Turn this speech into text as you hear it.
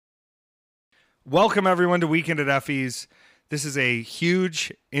Welcome, everyone, to Weekend at Effie's. This is a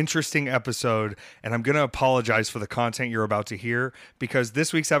huge, interesting episode, and I'm going to apologize for the content you're about to hear because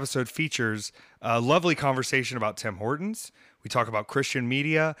this week's episode features a lovely conversation about Tim Hortons. We talk about Christian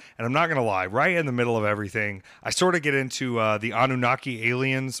media, and I'm not going to lie, right in the middle of everything, I sort of get into the Anunnaki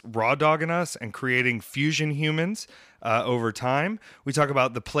aliens raw dogging us and creating fusion humans over time. We talk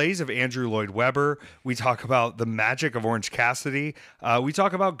about the plays of Andrew Lloyd Webber. We talk about the magic of Orange Cassidy. We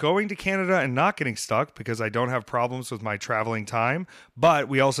talk about going to Canada and not getting stuck because I don't have problems with my traveling time. But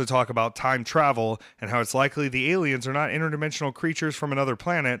we also talk about time travel and how it's likely the aliens are not interdimensional creatures from another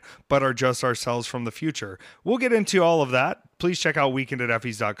planet, but are just ourselves from the future. We'll get into all of that. Please check out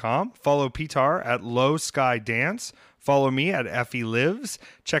weekendateffies.com. Follow Pitar at Low Sky Dance. Follow me at Effie Lives.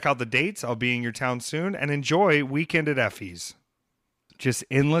 Check out the dates. I'll be in your town soon. And enjoy Weekend at Effie's. Just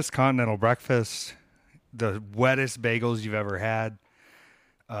endless continental breakfast. The wettest bagels you've ever had.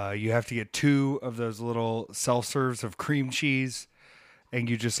 You have to get 2 of those little self-serves of cream cheese. And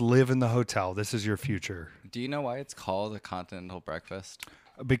you just live in the hotel. This is your future. Do you know why it's called a continental breakfast?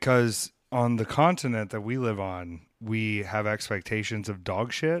 Because on the continent that we live on, we have expectations of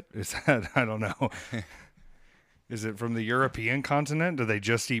dog shit. Is that, I don't know. Is it from the European continent? Do they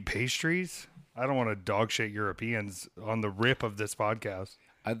just eat pastries? I don't want to dog shit Europeans on the rip of this podcast.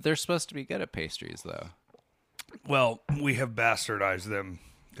 They're supposed to be good at pastries, though. Well, we have bastardized them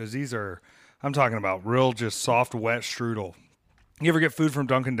because these are, I'm talking about real just soft, wet strudel. You ever get food from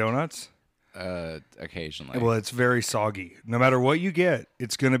Dunkin' Donuts? Occasionally. Well, it's very soggy. No matter what you get,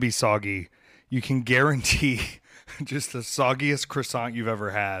 it's going to be soggy. You can guarantee just the soggiest croissant you've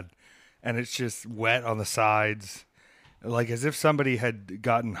ever had. And it's just wet on the sides. Like as if somebody had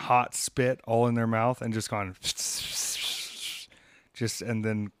gotten hot spit all in their mouth and just gone and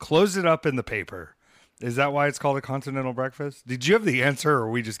then closed it up in the paper. Is that why it's called a continental breakfast? Did you have the answer or are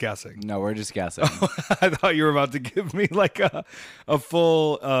we just guessing? No, we're just guessing. I thought you were about to give me like a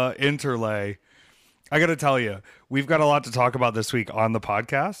full interlay. I got to tell you, we've got a lot to talk about this week on the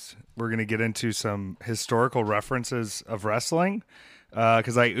podcast. We're going to get into some historical references of wrestling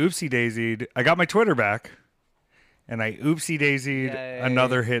because I oopsie-daisied. I got my Twitter back, and I oopsie-daisied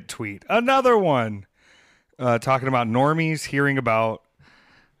another hit tweet. Another one talking about normies hearing about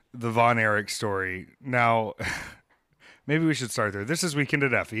the Von Erich story. Now, maybe we should start there. This is Weekend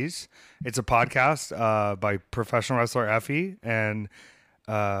at Effie's. It's a podcast by professional wrestler Effie and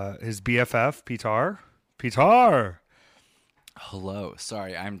his BFF, Pitar. Pitar! Hello.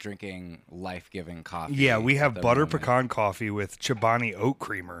 Sorry, I'm drinking life-giving coffee. Yeah, we have butter pecan coffee with Chobani oat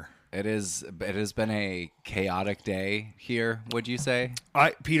creamer. It has been a chaotic day here, would you say?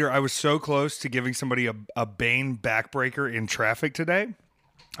 Peter, I was so close to giving somebody a Bane backbreaker in traffic today.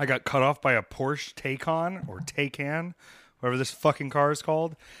 I got cut off by a Porsche Taycan or Taycan, whatever this fucking car is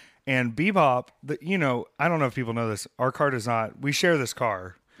called. And Bebop, I don't know if people know this. Our car does not. We share this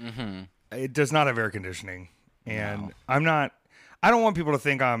car. Mm-hmm. It does not have air conditioning, and no. I don't want people to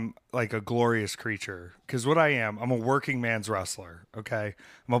think I'm like a glorious creature because what I am, I'm a working man's wrestler. Okay,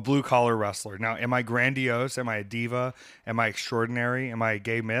 I'm a blue collar wrestler. Now, am I grandiose? Am I a diva? Am I extraordinary? Am I a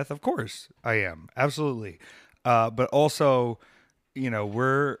gay myth? Of course, I am. Absolutely. But also,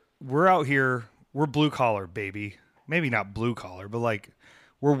 we're out here. We're blue collar, baby. Maybe not blue collar, but like.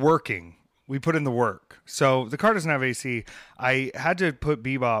 We're working. We put in the work. So the car doesn't have AC. I had to put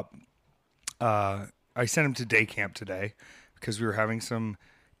Bebop. I sent him to day camp today because we were having some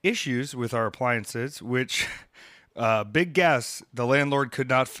issues with our appliances, which, big guess, the landlord could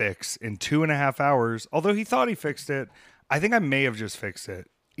not fix in 2.5 hours. Although he thought he fixed it. I think I may have just fixed it.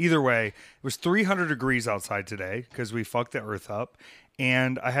 Either way, it was 300 degrees outside today because we fucked the earth up.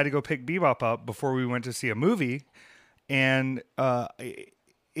 And I had to go pick Bebop up before we went to see a movie. And,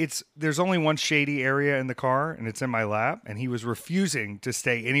 there's only one shady area in the car, and it's in my lap, and he was refusing to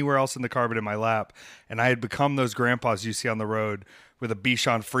stay anywhere else in the car but in my lap, and I had become those grandpas you see on the road with a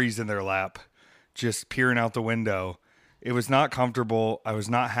Bichon Frise in their lap, just peering out the window. It was not comfortable. I was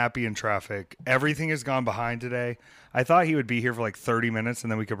not happy in traffic. Everything has gone behind today. I thought he would be here for like 30 minutes, and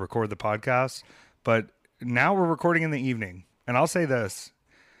then we could record the podcast, but now we're recording in the evening, and I'll say this.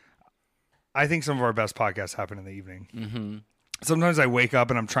 I think some of our best podcasts happen in the evening. Mm-hmm. Sometimes I wake up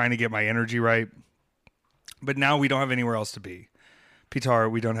and I'm trying to get my energy right, but now we don't have anywhere else to be.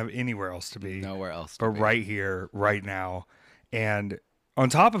 Pitar, we don't have anywhere else to be. Nowhere else to be. But right here, right now. And on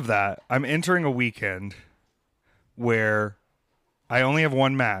top of that, I'm entering a weekend where I only have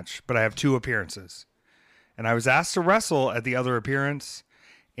one match, but I have 2 appearances. And I was asked to wrestle at the other appearance,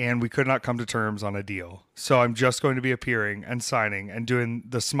 and we could not come to terms on a deal. So I'm just going to be appearing and signing and doing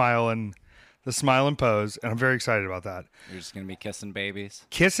the smile and the smile and pose, and I'm very excited about that. You're just going to be kissing babies?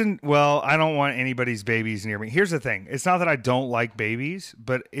 Kissing, well, I don't want anybody's babies near me. Here's the thing. It's not that I don't like babies,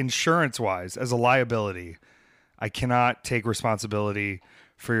 but insurance-wise, as a liability, I cannot take responsibility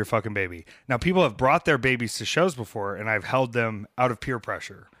for your fucking baby. Now, people have brought their babies to shows before, and I've held them out of peer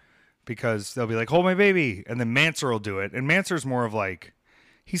pressure because they'll be like, hold my baby, and then Manser will do it. And Manser's more of like,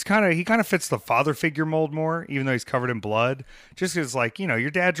 he kind of fits the father figure mold more, even though he's covered in blood. Just because, like, you know, your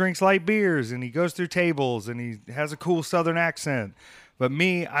dad drinks light beers and he goes through tables and he has a cool Southern accent. But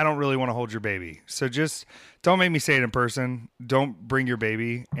me, I don't really want to hold your baby. So just don't make me say it in person. Don't bring your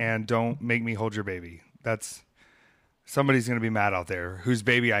baby and don't make me hold your baby. Somebody's going to be mad out there whose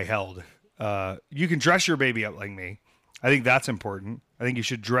baby I held. You can dress your baby up like me. I think that's important. I think you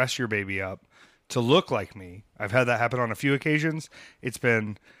should dress your baby up to look like me. I've had that happen on a few occasions. It's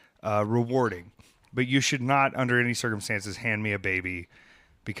been rewarding. But you should not, under any circumstances, hand me a baby.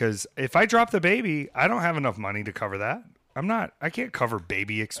 Because if I drop the baby, I don't have enough money to cover that. I can't cover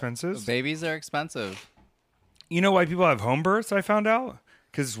baby expenses. Babies are expensive. You know why people have home births, I found out?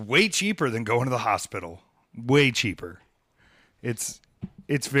 Because it's way cheaper than going to the hospital. Way cheaper. It's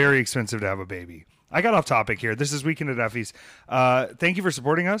very expensive to have a baby. I got off topic here. This is Weekend at Effie's. Thank you for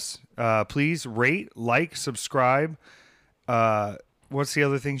supporting us. Please rate, like, subscribe. What's the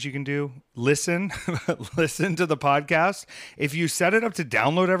other things you can do? Listen. Listen to the podcast. If you set it up to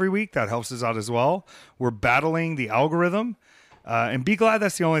download every week, that helps us out as well. We're battling the algorithm. And be glad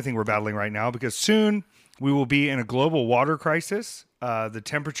that's the only thing we're battling right now, because soon we will be in a global water crisis. The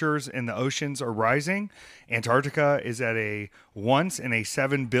temperatures in the oceans are rising. Antarctica is at a once in a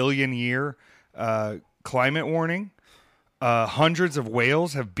 7 billion year climate warning. Hundreds of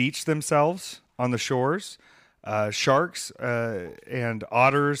whales have beached themselves on the shores. Sharks and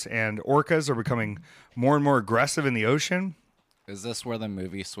otters and orcas are becoming more and more aggressive in the ocean. Is this where the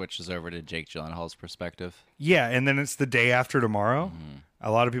movie switches over to Jake Gyllenhaal's perspective? Yeah, and then it's the day after tomorrow. Mm-hmm.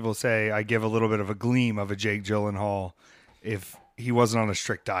 A lot of people say I give a little bit of a gleam of a Jake Gyllenhaal if he wasn't on a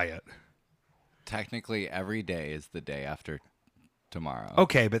strict diet. Technically, every day is the day after tomorrow.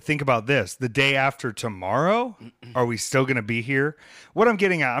 Okay, but think about this. The day after tomorrow, are we still going to be here? What I'm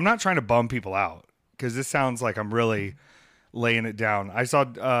getting at, I'm not trying to bum people out, because this sounds like I'm really laying it down. I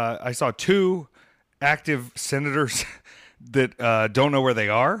saw two active senators that don't know where they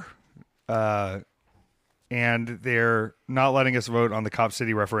are, and they're not letting us vote on the Cop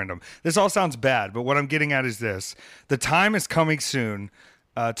City referendum. This all sounds bad, but what I'm getting at is this. The time is coming soon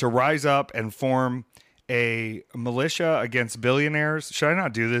to rise up and form a militia against billionaires. Should I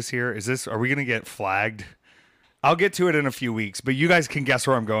not do this here? Are we going to get flagged? I'll get to it in a few weeks, but you guys can guess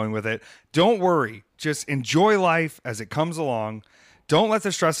where I'm going with it. Don't worry. Just enjoy life as it comes along. Don't let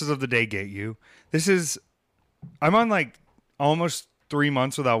the stresses of the day get you. I'm on like almost 3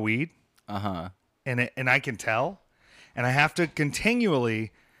 months without weed. Uh-huh. And I can tell. And I have to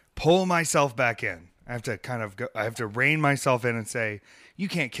continually pull myself back in. I have to rein myself in and say, you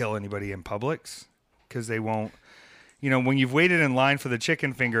can't kill anybody in Publix, because they won't. You know, when you've waited in line for the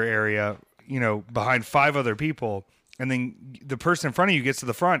chicken finger area, you know, behind 5 other people, and then the person in front of you gets to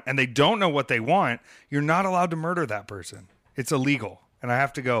the front and they don't know what they want, you're not allowed to murder that person. It's illegal. And I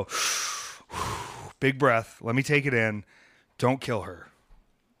have to go, big breath, let me take it in. Don't kill her.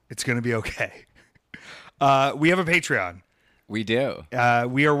 It's going to be okay. We have a Patreon. We do.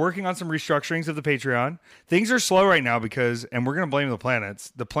 We are working on some restructurings of the Patreon. Things are slow right now and we're going to blame the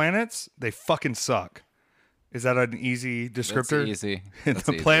planets. The planets, they fucking suck. Is that an easy descriptor? That's easy.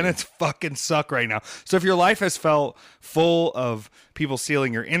 The planets fucking suck right now. So if your life has felt full of people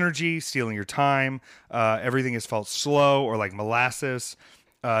stealing your energy, stealing your time, everything has felt slow or like molasses,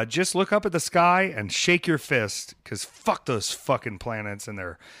 just look up at the sky and shake your fist, because fuck those fucking planets and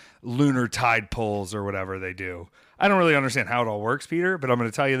their lunar tide pulls or whatever they do. I don't really understand how it all works, Peter, but I'm going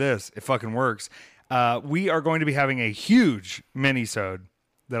to tell you this. It fucking works. We are going to be having a huge mini-sode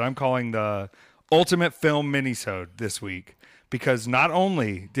that I'm calling the Ultimate Film Minisode this week, because not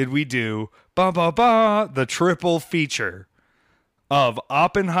only did we do the triple feature of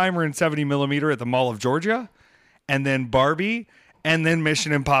Oppenheimer in 70mm at the Mall of Georgia, and then Barbie, and then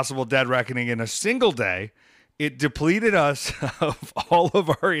Mission Impossible Dead Reckoning in a single day, it depleted us of all of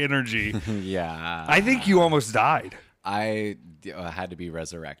our energy. Yeah. I think you almost died. I had to be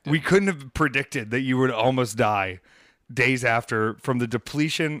resurrected. We couldn't have predicted that you would almost die days after from the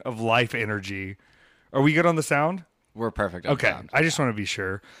depletion of life energy. Are we good on the sound? We're perfect on okay, sound. I just want to be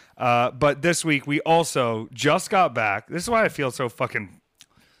sure. But this week, we also just got back. This is why I feel so fucking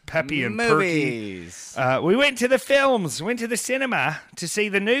peppy and Movies. perky. We went to the cinema to see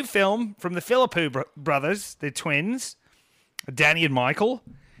the new film from the Philippou brothers, the twins, Danny and Michael.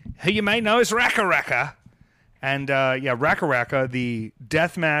 who you may know as Raka Raka. And Raka Raka, the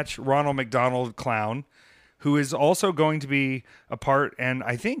deathmatch Ronald McDonald clown, who is also going to be a part, and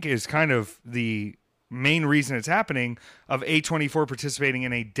I think is kind of the main reason it's happening, of A24 participating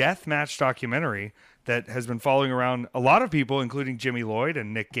in a deathmatch documentary that has been following around a lot of people, including Jimmy Lloyd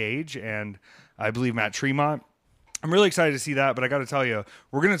and Nick Gage, and I believe Matt Tremont. I'm really excited to see that, but I got to tell you,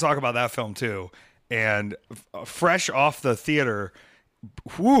 we're going to talk about that film too. And fresh off the theater,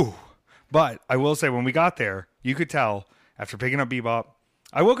 whew. But I will say, when we got there, you could tell after picking up Bebop,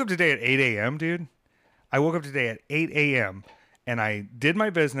 I woke up today at 8 a.m., dude. I woke up today at 8 a.m. and I did my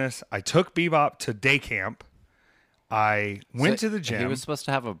business. I took Bebop to day camp. I went to the gym. He was supposed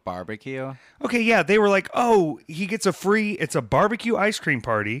to have a barbecue. Okay, yeah. They were like, oh, he gets it's a barbecue ice cream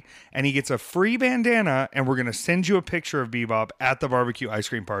party, and he gets a free bandana, and we're going to send you a picture of Bebop at the barbecue ice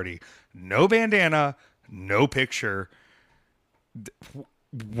cream party. No bandana, no picture.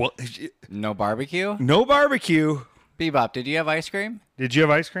 What? No barbecue? No barbecue. Bebop, did you have ice cream? Did you have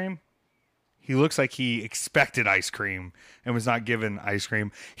ice cream? He looks like he expected ice cream and was not given ice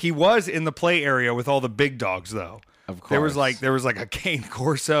cream. He was in the play area with all the big dogs, though. Of course. There was like a cane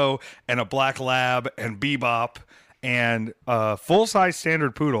corso and a black lab and Bebop and a full-size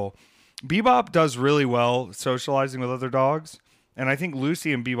standard poodle. Bebop does really well socializing with other dogs, and I think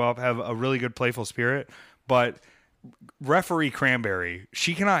Lucy and Bebop have a really good playful spirit, but referee Cranberry,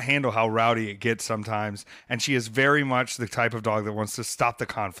 she cannot handle how rowdy it gets sometimes, and she is very much the type of dog that wants to stop the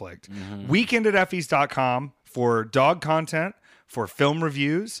conflict. Weekend at effies.com for dog content, for film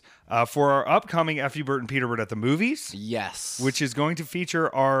reviews, for our upcoming Effie Burt and Peterbird at the movies. Yes. Which is going to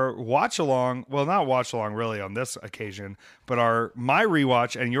feature our watch along, well, not watch along really on this occasion, but my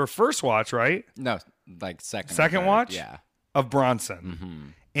rewatch and your first watch, right? No, like second watch? Yeah. Of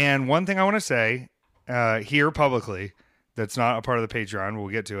Bronson. And one thing I want to say here publicly that's not a part of the Patreon, we'll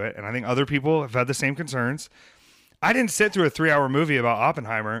get to it, and I think other people have had the same concerns. I didn't sit through a 3-hour movie about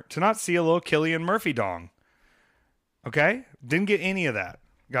Oppenheimer to not see a little Cillian Murphy dong. Okay? Didn't get any of that.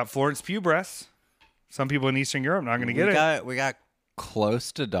 Got Florence Pugh breasts. Some people in Eastern Europe not going to get it. We got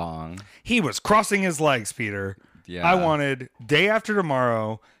close to dong. He was crossing his legs, Peter. Yeah. I wanted Day After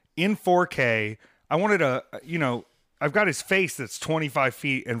Tomorrow in 4K. I wanted I've got his face that's 25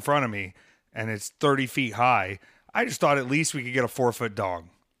 feet in front of me, and it's 30 feet high. I just thought at least we could get a 4-foot dong.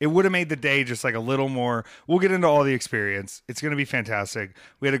 It would have made the day just like a little more. We'll get into all the experience. It's going to be fantastic.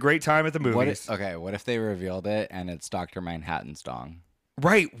 We had a great time at the movies. What if they revealed it and it's Dr. Manhattan's dong?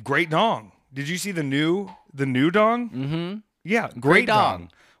 Right. Great dong. Did you see the new dong? Mm-hmm. Yeah. Great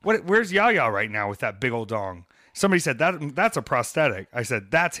dong. Where's Yaya right now with that big old dong? Somebody said that's a prosthetic. I said,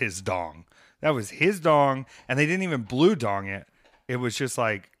 that's his dong. That was his dong. And they didn't even blue dong it. It was just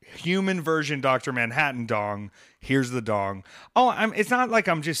like human version Dr. Manhattan dong. Here's the dong. Oh, it's not like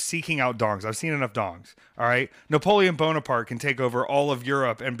I'm just seeking out dongs. I've seen enough dongs. All right. Napoleon Bonaparte can take over all of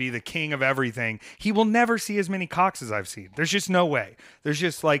Europe and be the king of everything. He will never see as many cocks as I've seen. There's just no way. There's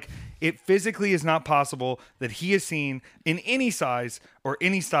just like, it physically is not possible that he has seen in any size or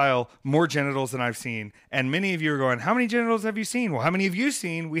any style more genitals than I've seen. And many of you are going, how many genitals have you seen? Well, how many have you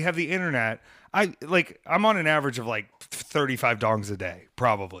seen? We have the internet. I'm on an average of like 35 dongs a day,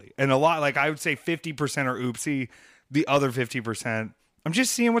 probably. And a lot, like I would say 50% are oopsie. The other 50%, I'm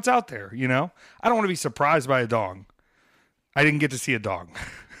just seeing what's out there, you know? I don't want to be surprised by a dong. I didn't get to see a dong.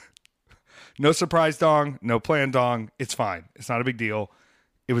 No surprise dong, no planned dong. It's fine. It's not a big deal.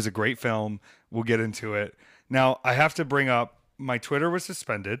 It was a great film. We'll get into it. Now, I have to bring up, my Twitter was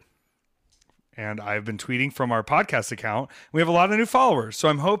suspended. And I've been tweeting from our podcast account. We have a lot of new followers. So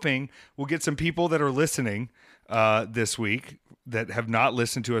I'm hoping we'll get some people that are listening this week that have not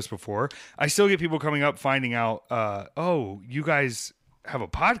listened to us before. I still get people coming up finding out, oh, you guys have a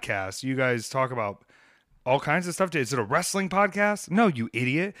podcast. You guys talk about all kinds of stuff. Is it a wrestling podcast? No, you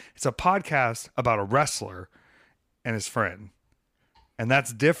idiot. It's a podcast about a wrestler and his friend. And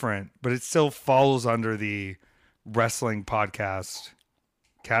that's different, but it still falls under the wrestling podcast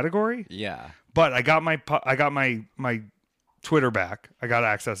category. Yeah. But I got my Twitter back. I got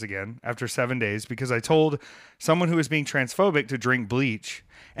access again after 7 days because I told someone who was being transphobic to drink bleach.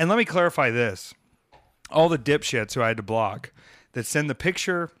 And let me clarify this. All the dipshits who I had to block that send the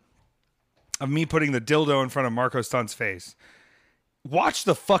picture of me putting the dildo in front of Marco Stunt's face. Watch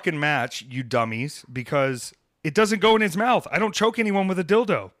the fucking match, you dummies, because it doesn't go in his mouth. I don't choke anyone with a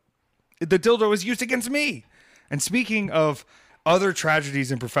dildo. The dildo is used against me. And speaking of other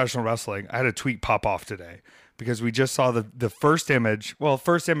tragedies in professional wrestling, I had a tweet pop off today because we just saw the first image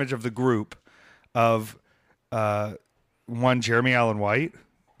of the group of one Jeremy Allen White,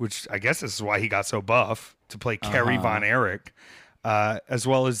 which I guess this is why he got so buff, to play Kerry Von Erich. as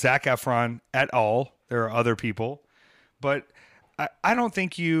well as Zac Efron et al. There are other people, but I don't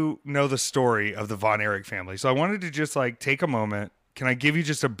think you know the story of the Von Erich family. So I wanted to just like take a moment. Can I give you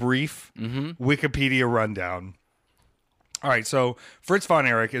just a brief Wikipedia rundown? All right, so Fritz Von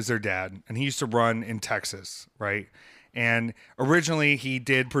Erich is their dad, and he used to run in Texas, right? And originally he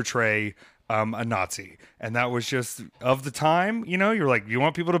did portray a Nazi, and that was just of the time. You know, you're like, you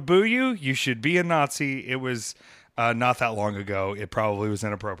want people to boo you? You should be a Nazi. It was not that long ago. It probably was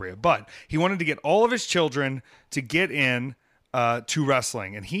inappropriate, but he wanted to get all of his children to get in to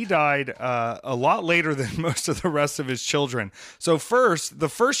wrestling, and he died a lot later than most of the rest of his children. So the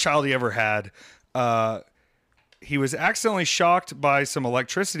first child he ever had, he was accidentally shocked by some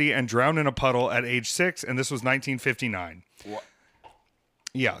electricity and drowned in a puddle at age 6, and this was 1959. What?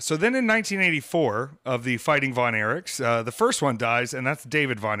 Yeah, so then in 1984, of the Fighting Von Erichs, the first one dies, and that's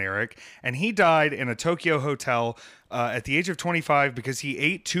David Von Erich, and he died in a Tokyo hotel at the age of 25 because he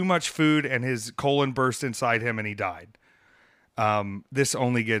ate too much food and his colon burst inside him and he died. This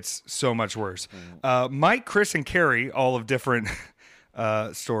only gets so much worse. Mike, Chris, and Carrie, all of different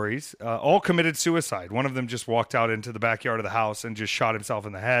stories, all committed suicide. One of them just walked out into the backyard of the house and just shot himself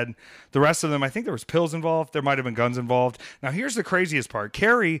in the head. The rest of them, I think there was pills involved. There might have been guns involved. Now, here's the craziest part.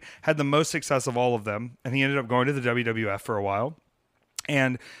 Carrie had the most success of all of them, and he ended up going to the WWF for a while.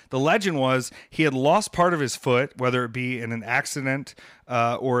 And the legend was he had lost part of his foot, whether it be in an accident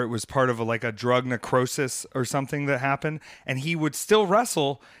or it was part of like a drug necrosis or something that happened. And he would still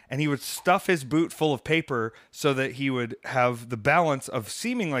wrestle, and he would stuff his boot full of paper so that he would have the balance of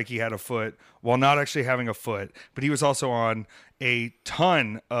seeming like he had a foot while not actually having a foot. But he was also on a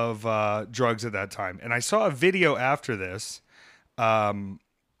ton of drugs at that time. And I saw a video after this. Now,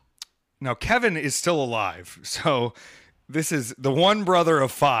 Kevin is still alive. So this is the one brother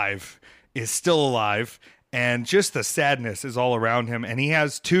of 5 is still alive, and just the sadness is all around him. And he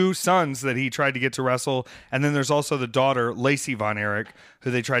has 2 sons that he tried to get to wrestle. And then there's also the daughter, Lacey Von Erich,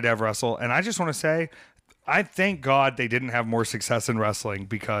 who they tried to have wrestle. And I just want to say, I thank God they didn't have more success in wrestling,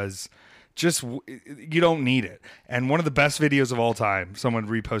 because just you don't need it. And one of the best videos of all time, someone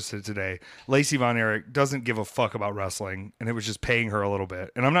reposted it today. Lacey Von Erich doesn't give a fuck about wrestling, and it was just paying her a little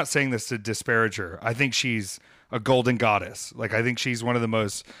bit. And I'm not saying this to disparage her. I think she's a golden goddess. Like, I think she's one of the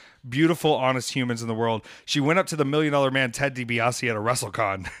most beautiful, honest humans in the world. She went up to the $1 Million Man, Ted DiBiase, at a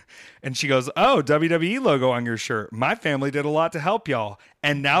WrestleCon, and she goes, "Oh, WWE logo on your shirt. My family did a lot to help y'all,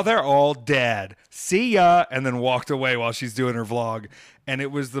 and now they're all dead. See ya," and then walked away while she's doing her vlog. And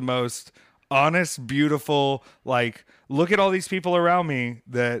it was the most honest, beautiful, like, look at all these people around me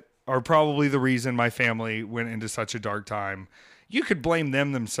that are probably the reason my family went into such a dark time. You could blame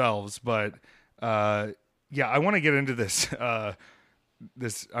them themselves, but yeah, I want to get into this.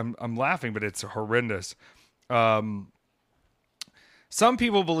 I'm laughing, but it's horrendous. Some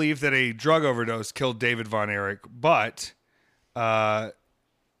people believe that a drug overdose killed David Von Erich, but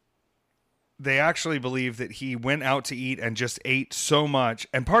they actually believe that he went out to eat and just ate so much.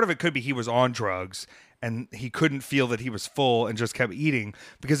 And part of it could be he was on drugs and he couldn't feel that he was full and just kept eating.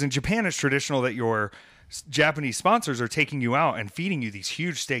 Because in Japan, it's traditional that your Japanese sponsors are taking you out and feeding you these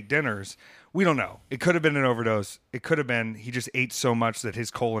huge steak dinners. We don't know. It could have been an overdose. It could have been he just ate so much that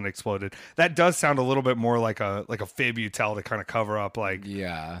his colon exploded. That does sound a little bit more like a fib you tell to kind of cover up, like,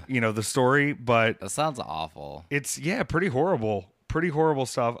 Yeah. you know, the story. But That sounds awful. it's, yeah, pretty horrible. Pretty horrible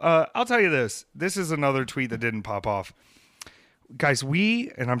stuff. I'll tell you this. This is another tweet that didn't pop off. Guys,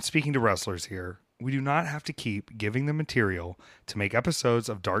 and I'm speaking to wrestlers here, we do not have to keep giving them material to make episodes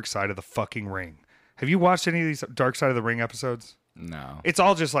of Dark Side of the fucking Ring. Have you watched any of these Dark Side of the Ring episodes? No. It's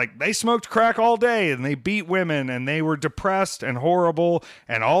all just like they smoked crack all day and they beat women and they were depressed and horrible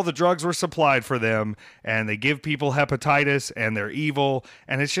and all the drugs were supplied for them and they give people hepatitis and they're evil.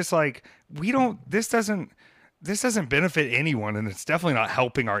 And it's just like, this doesn't benefit anyone, and it's definitely not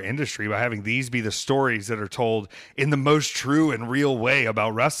helping our industry by having these be the stories that are told in the most true and real way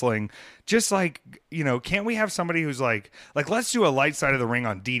about wrestling. Just like, you know, can't we have somebody who's like let's do a Light Side of the Ring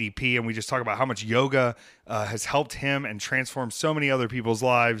on DDP, and we just talk about how much yoga has helped him and transformed so many other people's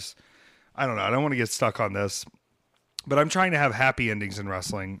lives. I don't know. I don't want to get stuck on this, but I'm trying to have happy endings in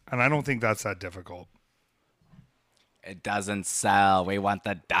wrestling, and I don't think that's that difficult. It doesn't sell. We want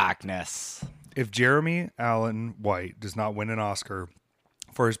the darkness. If Jeremy Allen White does not win an Oscar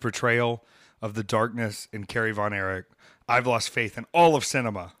for his portrayal of the darkness in Carrie Von Erich, I've lost faith in all of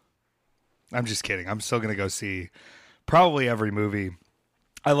cinema. I'm just kidding. I'm still going to go see probably every movie.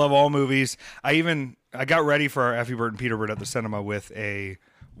 I love all movies. I got ready for our Effie Bird and Peter Bird at the cinema with a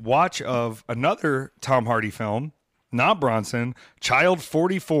watch of another Tom Hardy film, not Bronson, Child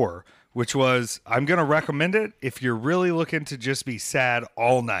 44, which was, I'm going to recommend it if you're really looking to just be sad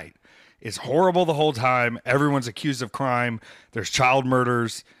all night. It's horrible the whole time. Everyone's accused of crime. There's child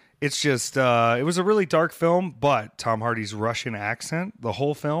murders. It's just, it was a really dark film, but Tom Hardy's Russian accent, the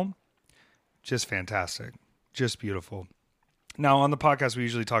whole film, just fantastic. Just beautiful. Now, on the podcast, we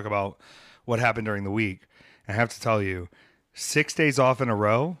usually talk about what happened during the week. I have to tell you, 6 days off in a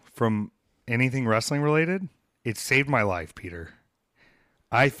row from anything wrestling related, it saved my life, Peter.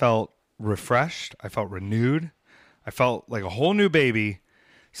 I felt refreshed. I felt renewed. I felt like a whole new baby.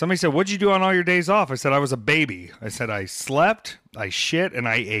 Somebody said, "What'd you do on all your days off?" I said, "I was a baby." I said, "I slept, I shit, and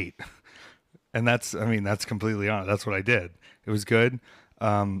I ate." And that's completely honest. That's what I did. It was good.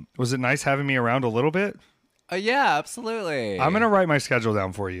 Was it nice having me around a little bit? Yeah, absolutely. I'm going to write my schedule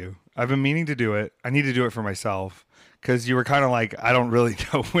down for you. I've been meaning to do it. I need to do it for myself because you were kind of like, I don't really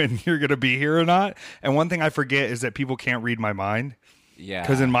know when you're going to be here or not. And one thing I forget is that people can't read my mind. Yeah.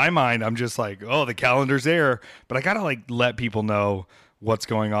 Because in my mind, I'm just like, oh, the calendar's there. But I got to like let people know what's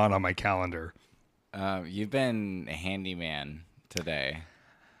going on my calendar. You've been a handyman today.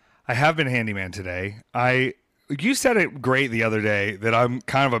 I have been handyman today. You said it great the other day that I'm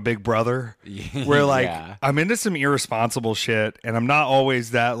kind of a big brother where like Yeah. I'm into some irresponsible shit and I'm not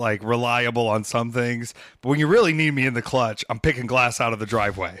always that like reliable on some things. But when you really need me in the clutch, I'm picking glass out of the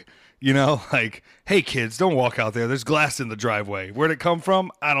driveway. You know, like, hey kids, don't walk out there. There's glass in the driveway. Where'd it come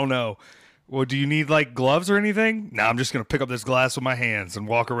from? I don't know. Well, do you need like gloves or anything? No, I'm just going to pick up this glass with my hands and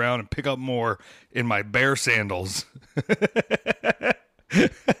walk around and pick up more in my bare sandals.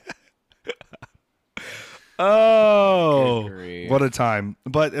 Oh, what a time.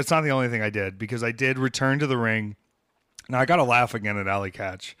 But it's not the only thing I did because I did return to the ring. Now, I got to laugh again at Alley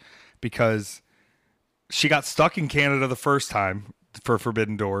Catch because she got stuck in Canada the first time for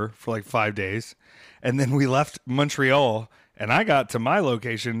Forbidden Door for like 5 days. And then we left Montreal and I got to my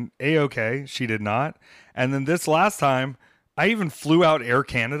location A-OK. She did not. And then this last time, I even flew out Air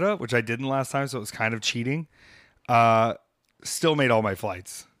Canada, which I didn't last time, so it was kind of cheating. Still made all my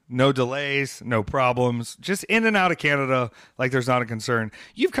flights. No delays, no problems. Just in and out of Canada like there's not a concern.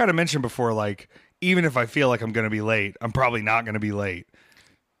 You've kind of mentioned before, like, even if I feel like I'm going to be late, I'm probably not going to be late.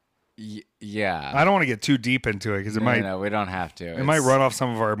 Yeah. I don't want to get too deep into it because it might. No, we don't have to. It might run off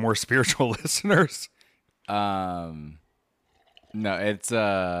some of our more spiritual listeners. No, it's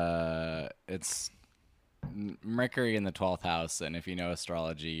Mercury in the 12th house, and if you know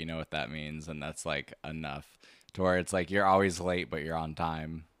astrology, you know what that means, and that's like enough to where it's like you're always late, but you're on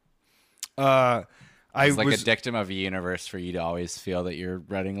time. It's like a dictum of a universe for you to always feel that you're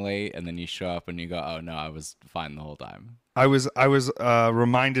running late, and then you show up and you go, "Oh no, I was fine the whole time." I was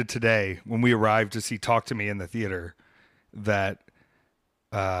reminded today when we arrived to see Talk to Me in the theater that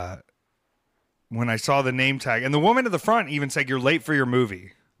when I saw the name tag, and the woman at the front even said, "You're late for your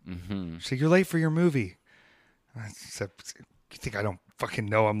movie." Mm-hmm. She said, "You're late for your movie." I said, "You think I don't fucking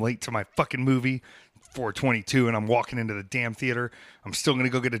know I'm late to my fucking movie? 4:22 and I'm walking into the damn theater. I'm still going to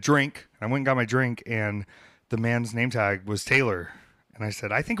go get a drink." And I went and got my drink and the man's name tag was Taylor. And I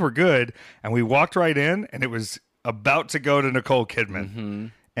said, "I think we're good." And we walked right in and it was about to go to Nicole Kidman. Mm-hmm.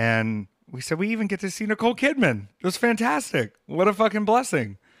 And we said, we even get to see Nicole Kidman. It was fantastic. What a fucking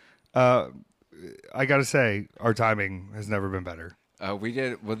blessing. I got to say, our timing has never been better. We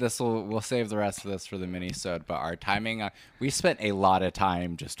did. Well, we'll save the rest of this for the mini-sode, but our timing. We spent a lot of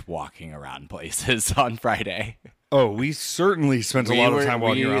time just walking around places on Friday. Oh, we certainly spent a lot of time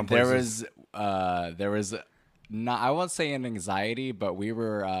walking around places. There was not. I won't say an anxiety, but we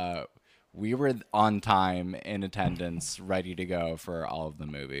were on time, in attendance, ready to go for all of the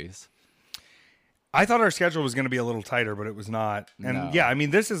movies. I thought our schedule was going to be a little tighter, but it was not. And No. yeah, I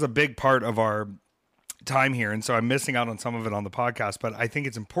mean, this is a big part of our time here, and so I'm missing out on some of it on the podcast, but I think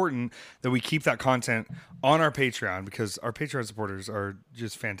it's important that we keep that content on our Patreon because our Patreon supporters are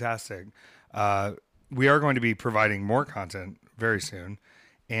just fantastic. We are going to be providing more content very soon,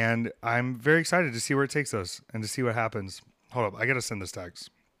 and I'm very excited to see where it takes us and to see what happens. Hold up, I gotta send this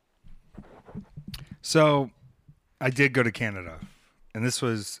text. So I did go to Canada, and this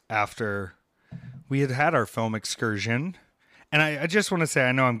was after we had our film excursion. And I just want to say,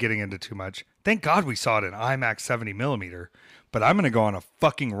 I know I'm getting into too much. Thank God we saw it in IMAX 70 millimeter. But I'm going to go on a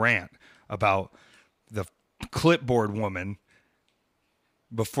fucking rant about the clipboard woman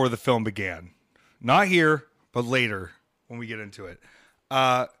before the film began. Not here, but later when we get into it.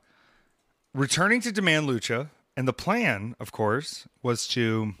 Returning to Demand Lucha. And the plan, of course, was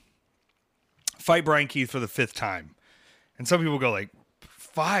to fight Brian Keith for the 5th time. And some people go like,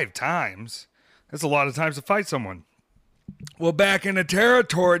 5 times? That's a lot of times to fight someone. Well, back in the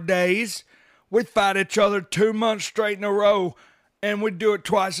territory days, we'd fight each other 2 months straight in a row And we'd do it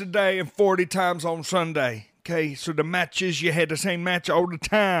twice a day and 40 times on Sunday. Okay, so the matches, you had the same match all the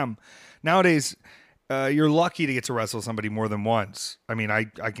time. Nowadays, you're lucky to get to wrestle somebody more than once. I mean, I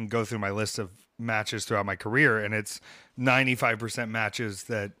can go through my list of matches throughout my career, and it's 95% matches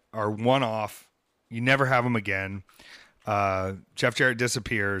that are one-off. You never have them again. Jeff Jarrett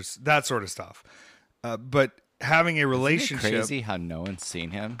disappears, that sort of stuff. But having a relationship... Isn't it crazy how no one's seen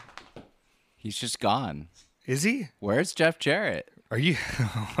him? He's just gone. Is he? Where's Jeff Jarrett? Are you?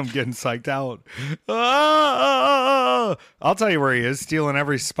 I'm getting psyched out. Ah! I'll tell you where he is, stealing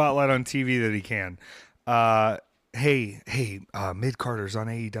every spotlight on TV that he can. Hey, mid-carders on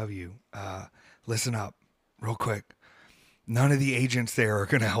AEW. Listen up real quick. None of the agents there are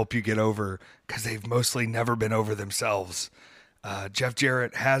going to help you get over because they've mostly never been over themselves. Jeff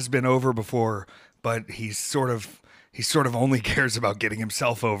Jarrett has been over before, but he sort of only cares about getting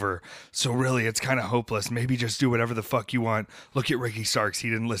himself over. So really, it's kind of hopeless. Maybe just do whatever the fuck you want. Look at Ricky Starks. He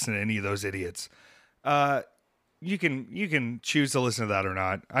didn't listen to any of those idiots. You can choose to listen to that or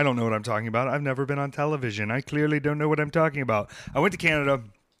not. I don't know what I'm talking about. I've never been on television. I clearly don't know what I'm talking about. I went to Canada,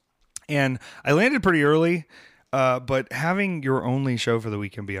 and I landed pretty early. But having your only show for the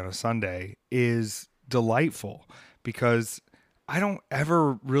weekend be on a Sunday is delightful because I don't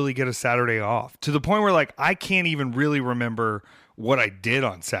ever really get a Saturday off, to the point where like I can't even really remember what I did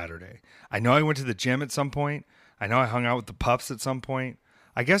on Saturday. I know I went to the gym at some point. I know I hung out with the pups at some point.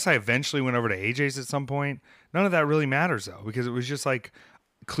 I guess I eventually went over to AJ's at some point. None of that really matters though, because it was just like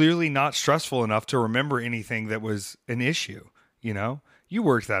clearly not stressful enough to remember anything that was an issue. You know, you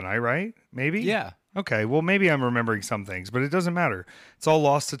worked that night, right? Maybe? Yeah. Okay, well, maybe I'm remembering some things, but it doesn't matter. It's all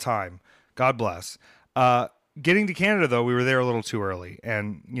lost to time. God bless. Getting to Canada, though, we were there a little too early.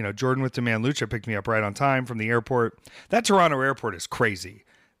 And, you know, Jordan with Demand Lucha picked me up right on time from the airport. That Toronto airport is crazy.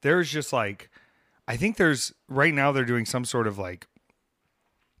 There's just like, I think there's, right now they're doing some sort of like,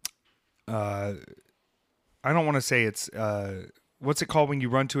 I don't want to say it's, what's it called when you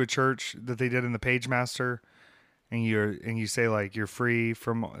run to a church that they did in the Page Master and you say like, you're free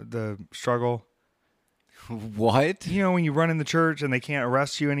from the struggle? What? You know, when you run in the church and they can't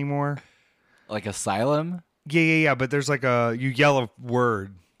arrest you anymore? Like asylum? Yeah. But there's like you yell a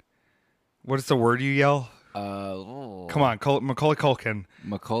word. What is the word you yell? Come on, Macaulay Culkin.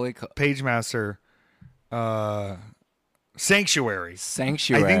 Page Master. Sanctuary.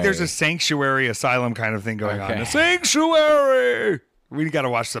 Sanctuary. I think there's a sanctuary asylum kind of thing going on. The sanctuary. We got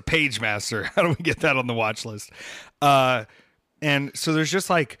to watch the Page Master. How do we get that on the watch list? And so there's just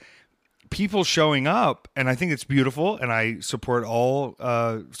like people showing up, and I think it's beautiful, and I support all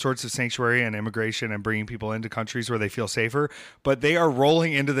sorts of sanctuary and immigration and bringing people into countries where they feel safer, but they are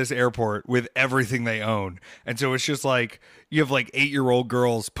rolling into this airport with everything they own. And so it's just like you have like 8-year-old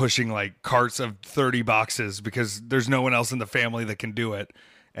girls pushing like carts of 30 boxes because there's no one else in the family that can do it.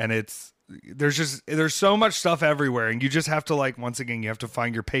 And there's so much stuff everywhere, and you just have to, like, once again, you have to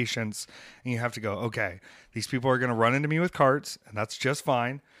find your patience, and you have to go, okay, these people are going to run into me with carts, and that's just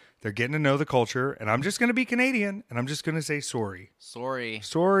fine. They're getting to know the culture, and I'm just going to be Canadian, and I'm just going to say sorry. Sorry.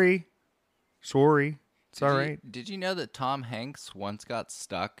 It's all right. Did you know that Tom Hanks once got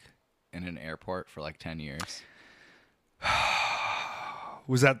stuck in an airport for like 10 years?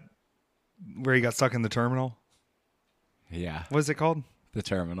 Was that where he got stuck in the terminal? Yeah. What is it called? The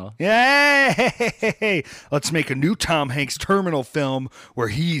Terminal. Yay! Let's make a new Tom Hanks terminal film where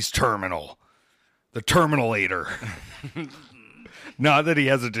he's terminal. The Terminator. Not that he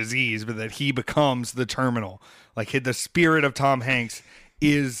has a disease, but that he becomes the terminal. Like the spirit of Tom Hanks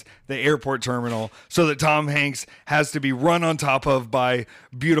is the airport terminal, so that Tom Hanks has to be run on top of by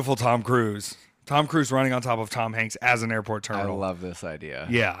beautiful Tom Cruise. Tom Cruise running on top of Tom Hanks as an airport terminal. I love this idea.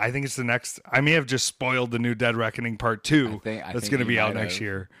 Yeah, I think it's the next. I may have just spoiled the new Dead Reckoning Part 2 that's going to be out next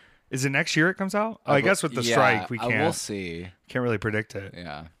year. Is it next year it comes out? I guess with the strike, we can't. We'll see. Can't really predict it.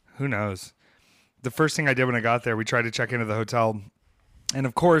 Yeah. Who knows? The first thing I did when I got there, we tried to check into the hotel. And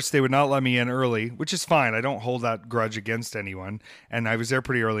of course, they would not let me in early, which is fine. I don't hold that grudge against anyone. And I was there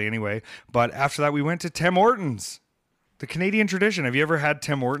pretty early anyway. But after that, we went to Tim Hortons, the Canadian tradition. Have you ever had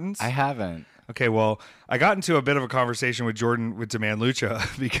Tim Hortons? I haven't. Okay, well, I got into a bit of a conversation with Jordan with Demand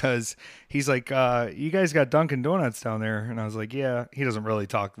Lucha because he's like, you guys got Dunkin' Donuts down there. And I was like, yeah. He doesn't really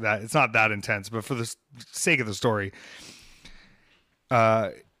talk that. It's not that intense. But for the sake of the story,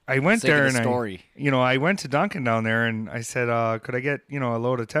 I went there and I went to Dunkin' down there and I said, could I get, a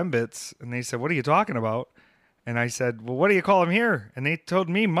load of 10 bits? And they said, what are you talking about? And I said, well, what do you call them here? And they told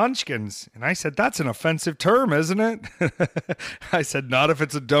me munchkins. And I said, that's an offensive term, isn't it? I said, not if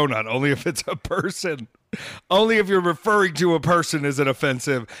it's a donut, only if it's a person. Only if you're referring to a person is it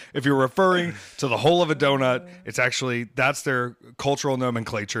offensive. If you're referring to the whole of a donut, it's actually, that's their cultural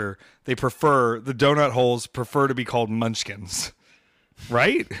nomenclature. They prefer, the donut holes prefer to be called munchkins.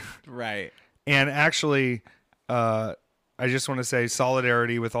 Right? Right. And actually, I just want to say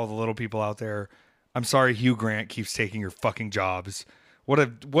solidarity with all the little people out there. I'm sorry Hugh Grant keeps taking your fucking jobs. What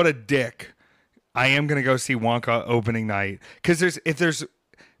a dick. I am going to go see Wonka opening night. Because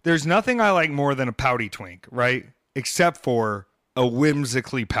there's nothing I like more than a pouty twink, right? Except for a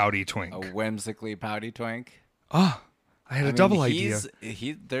whimsically pouty twink. A whimsically pouty twink. Oh, I had a double idea.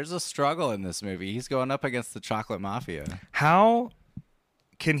 There's a struggle in this movie. He's going up against the chocolate mafia. How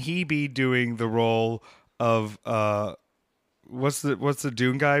can he be doing the role of what's the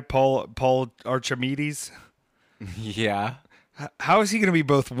Dune guy? Paul Archimedes? Yeah. How is he going to be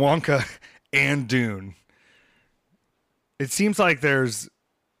both Wonka and Dune? It seems like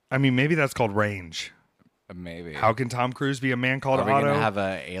maybe that's called range. Maybe. How can Tom Cruise be a man called Are we Otto? going to have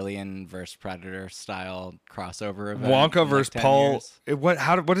a Alien versus Predator style crossover event? Wonka versus Paul. Years?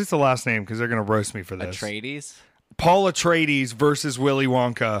 What is the last name? Because they're going to roast me for this. Atreides? Paul Atreides versus Willy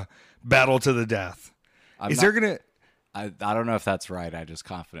Wonka, battle to the death. I don't know if that's right. I just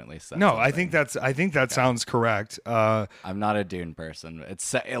confidently said. No, something. I think that sounds correct. I'm not a Dune person.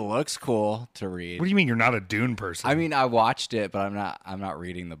 It looks cool to read. What do you mean you're not a Dune person? I mean, I watched it, but I'm not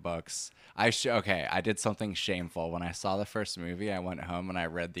reading the books. I did something shameful. When I saw the first movie, I went home and I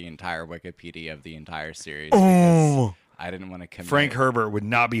read the entire Wikipedia of the entire series. Oh, I didn't want to commit. Frank Herbert would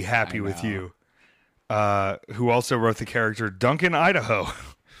not be happy with you. Who also wrote the character Duncan Idaho.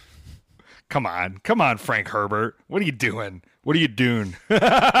 Come on, Frank Herbert. What are you doing? What are you doing?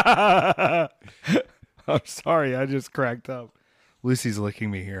 I'm sorry, I just cracked up. Lucy's licking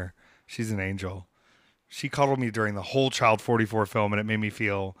me here. She's an angel. She cuddled me during the whole Child 44 film, and it made me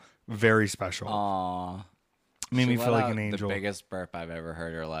feel very special. Aww. Made me feel like an angel. The biggest burp I've ever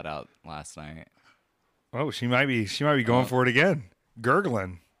heard her let out last night. Oh, she might be going for it again.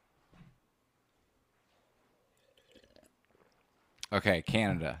 Gurgling. Okay,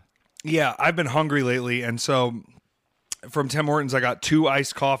 Canada. Yeah, I've been hungry lately, and so from Tim Hortons, I got 2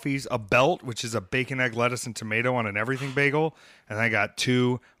 iced coffees, a belt, which is a bacon, egg, lettuce, and tomato on an everything bagel, and I got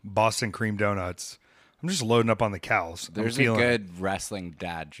 2 Boston cream donuts. I'm just loading up on the cows. There's a good wrestling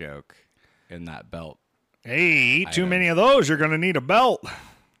dad joke in that belt. Hey, eat too many of those, you're going to need a belt.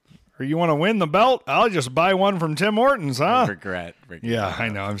 Or you want to win the belt? I'll just buy one from Tim Hortons, huh? Regret. Yeah, I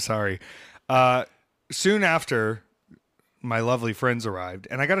know. I'm sorry. Soon after, my lovely friends arrived,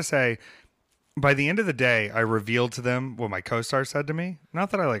 and I got to say, by the end of the day, I revealed to them what my co-star said to me.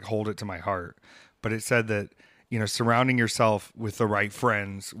 Not that I hold it to my heart, but it said that, surrounding yourself with the right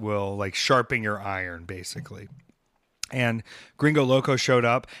friends will sharpen your iron, basically. And Gringo Loco showed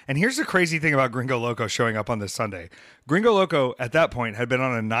up. And here's the crazy thing about Gringo Loco showing up on this Sunday. Gringo Loco, at that point, had been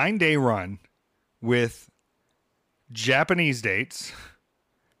on a 9-day run with Japanese dates,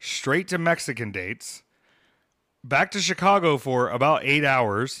 straight to Mexican dates, back to Chicago for about 8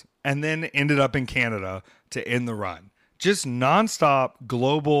 hours, and then ended up in Canada to end the run. Just nonstop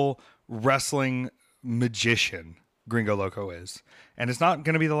global wrestling magician Gringo Loco is. And it's not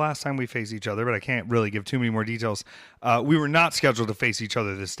going to be the last time we face each other, but I can't really give too many more details. We were not scheduled to face each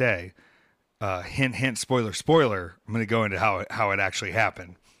other this day. Hint, hint, spoiler, spoiler. I'm going to go into how it actually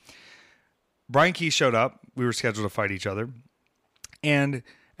happened. Brian Key showed up. We were scheduled to fight each other. And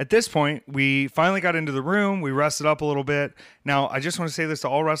at this point, we finally got into the room. We rested up a little bit. Now, I just want to say this to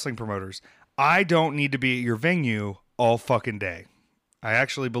all wrestling promoters. I don't need to be at your venue all fucking day. I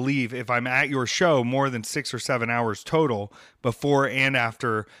actually believe if I'm at your show more than 6 or 7 hours total before and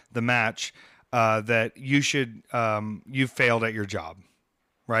after the match, that you've failed at your job,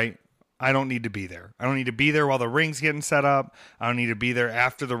 right? I don't need to be there. I don't need to be there while the ring's getting set up. I don't need to be there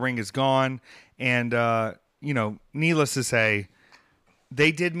after the ring is gone. And, needless to say,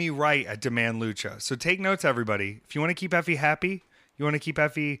 they did me right at Demand Lucha. So take notes, everybody. If you want to keep Effie happy, you want to keep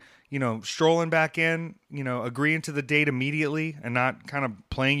Effie, strolling back in, agreeing to the date immediately and not kind of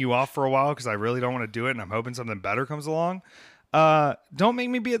playing you off for a while because I really don't want to do it and I'm hoping something better comes along. Don't make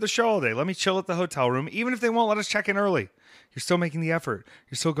me be at the show all day. Let me chill at the hotel room. Even if they won't let us check in early, you're still making the effort.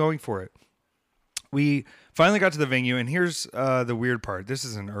 You're still going for it. We finally got to the venue, and here's the weird part. This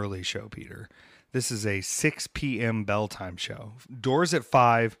is an early show, Peter. This is a 6 p.m. bell time show. Doors at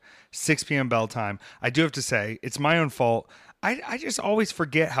 5, 6 p.m. bell time. I do have to say, it's my own fault. I just always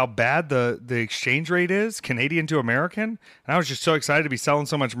forget how bad the exchange rate is, Canadian to American. And I was just so excited to be selling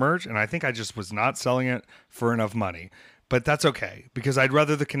so much merch, and I think I just was not selling it for enough money. But that's okay, because I'd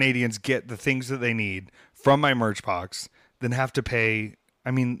rather the Canadians get the things that they need from my merch box than have to pay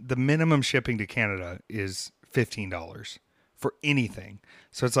I mean, the minimum shipping to Canada is $15 for anything.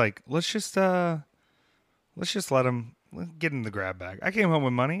 So it's like, let's just let them get in the grab bag. I came home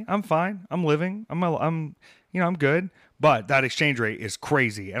with money. I'm fine. I'm living. I'm good. But that exchange rate is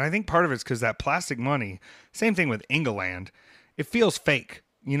crazy. And I think part of it's because that plastic money, same thing with England, it feels fake,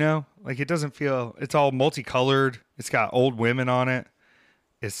 Like it doesn't feel, it's all multicolored. It's got old women on it.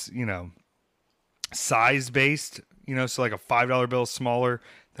 It's, size based, so like a $5 bill is smaller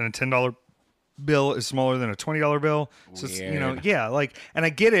than a $10 bill is smaller than a $20 bill. So it's, yeah, like, and I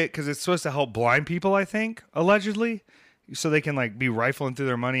get it because it's supposed to help blind people, I think, allegedly, so they can like be rifling through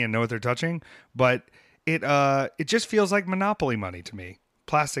their money and know what they're touching. But it just feels like monopoly money to me,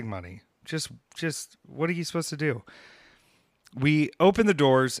 plastic money. Just what are you supposed to do? We open the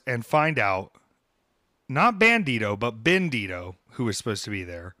doors and find out not Bandito, but Bendito, who was supposed to be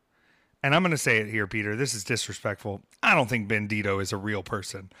there. And I'm going to say it here, Peter. This is disrespectful. I don't think Bandito is a real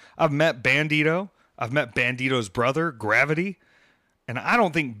person. I've met Bandito. I've met Bandito's brother, Gravity. And I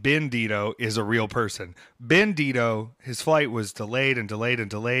don't think Bandito is a real person. Bandito, his flight was delayed and delayed and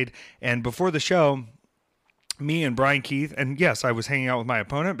delayed. And before the show, me and Brian Keith, and yes, I was hanging out with my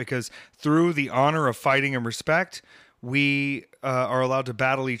opponent because through the honor of fighting and respect, we are allowed to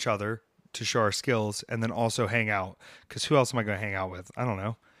battle each other to show our skills and then also hang out. Because who else am I going to hang out with? I don't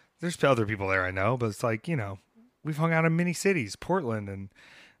know. There's other people there I know, but it's like, we've hung out in many cities, Portland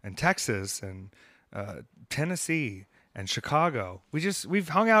and Texas and Tennessee and Chicago. We've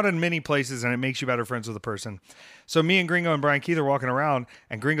hung out in many places, and it makes you better friends with a person. So me and Gringo and Brian Keith are walking around,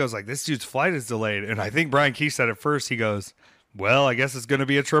 and Gringo's like, this dude's flight is delayed. And I think Brian Keith said at first, he goes, well, I guess it's going to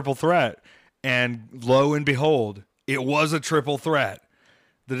be a triple threat. And lo and behold, it was a triple threat.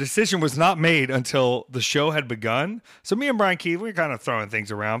 The decision was not made until the show had begun. So me and Brian Keith, we were kind of throwing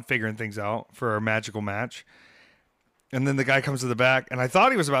things around, figuring things out for our magical match. And then the guy comes to the back, and I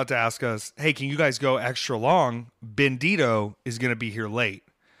thought he was about to ask us, hey, can you guys go extra long? Bendito is going to be here late.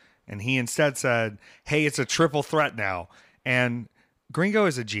 And he instead said, hey, it's a triple threat now. And Gringo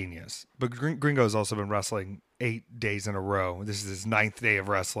is a genius. But Gringo has also been wrestling 8 days in a row. This is his 9th day of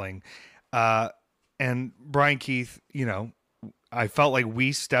wrestling. And Brian Keith, I felt like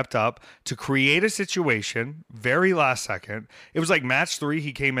we stepped up to create a situation very last second. It was like match 3.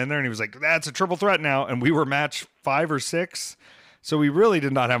 He came in there and he was like, that's a triple threat now. And we were match 5 or 6. So we really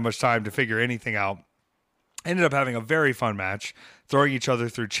did not have much time to figure anything out. Ended up having a very fun match, throwing each other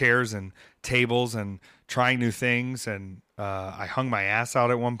through chairs and tables and trying new things. And I hung my ass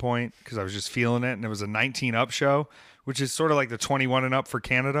out at one point because I was just feeling it. And it was a 19 up show, which is sort of like the 21 and up for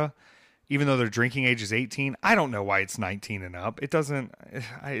Canada. Even though their drinking age is 18, I don't know why it's 19 and up.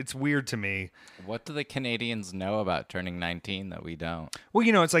 It's weird to me. What do the Canadians know about turning 19 that we don't? Well,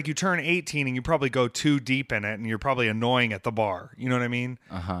 it's like you turn 18 and you probably go too deep in it and you're probably annoying at the bar. You know what I mean?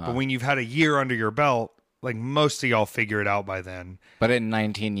 Uh-huh. But when you've had a year under your belt, like most of y'all figure it out by then. But at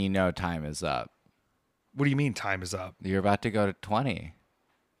 19, time is up. What do you mean time is up? You're about to go to 20.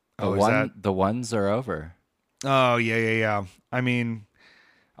 The ones are over. Oh, yeah. I mean,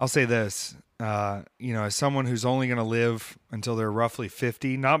 I'll say this, as someone who's only going to live until they're roughly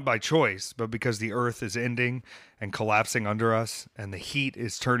 50, not by choice, but because the earth is ending and collapsing under us and the heat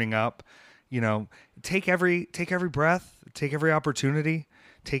is turning up, take every breath, take every opportunity,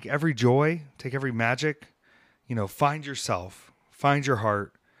 take every joy, take every magic, find yourself, find your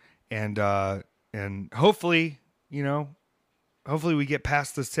heart, and hopefully we get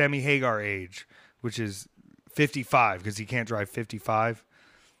past the Sammy Hagar age, which is 55 because he can't drive 55.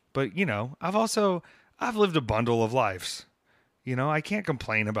 But, I've lived a bundle of lives. I can't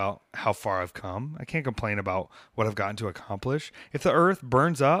complain about how far I've come. I can't complain about what I've gotten to accomplish. If the earth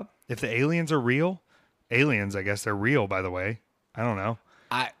burns up, if the aliens are real, aliens, I guess they're real, by the way. I don't know.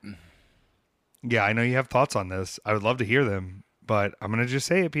 Yeah, I know you have thoughts on this. I would love to hear them. But I'm going to just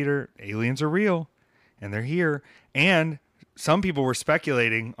say it, Peter. Aliens are real, and they're here. And some people were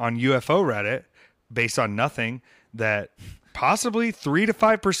speculating on UFO Reddit, based on nothing, that possibly 3 to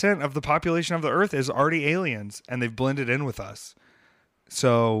 5% of the population of the earth is already aliens and they've blended in with us.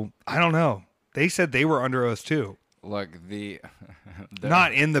 So I don't know. They said they were under oath too. Look,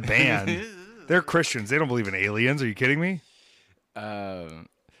 not in the band. They're Christians. They don't believe in aliens. Are you kidding me? I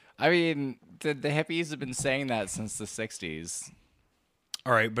mean, the hippies have been saying that since the 60s.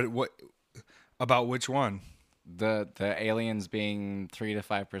 All right. But what about which one? The aliens being 3 to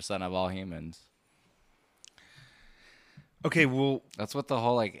 5% of all humans. Okay, well, that's what the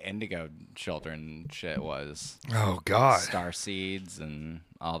whole indigo children shit was. Oh God, star seeds and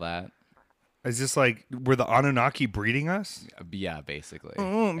all that. Is this like were the Anunnaki breeding us? Yeah, basically.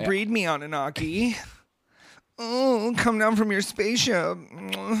 Breed me, Anunnaki. Oh, come down from your spaceship.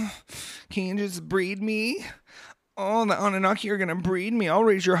 Can you just breed me? Oh, the Anunnaki are gonna breed me. I'll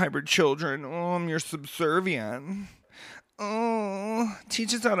raise your hybrid children. Oh, I'm your subservient. Oh,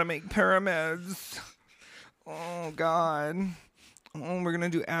 teach us how to make pyramids. Oh, God. Oh, we're gonna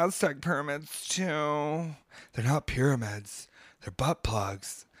do Aztec pyramids too. They're not pyramids. They're butt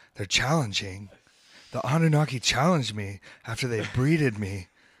plugs. They're challenging. The Anunnaki challenged me after they breeded me.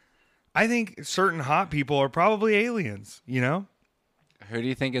 I think certain hot people are probably aliens, you know? Who do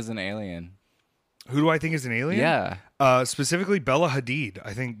you think is an alien? Who do I think is an alien? Yeah. Specifically Bella Hadid.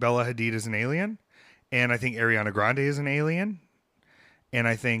 I think Bella Hadid is an alien. And I think Ariana Grande is an alien. And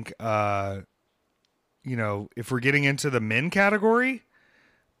I think, if we're getting into the men category,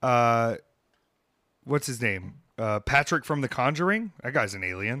 what's his name? Patrick from The Conjuring. That guy's an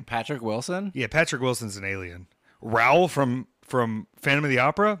alien. Patrick Wilson? Yeah, Patrick Wilson's an alien. Raoul from Phantom of the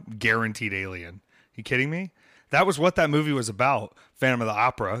Opera, guaranteed alien. You kidding me? That was what that movie was about. Phantom of the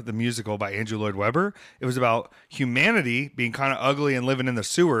Opera, the musical by Andrew Lloyd Webber. It was about humanity being kind of ugly and living in the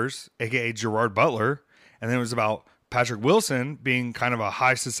sewers, aka Gerard Butler. And then it was about Patrick Wilson being kind of a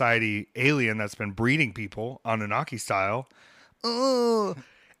high society alien that's been breeding people, Anunnaki style. Ugh.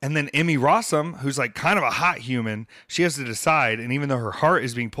 And then Emmy Rossum, who's like kind of a hot human, she has to decide. And even though her heart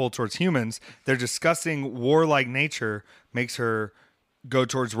is being pulled towards humans, their disgusting warlike nature makes her go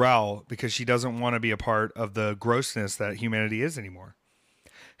towards Raoul because she doesn't want to be a part of the grossness that humanity is anymore.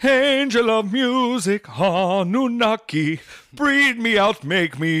 Angel of music, Anunnaki, breed me out,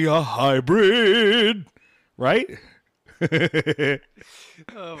 make me a hybrid. Right?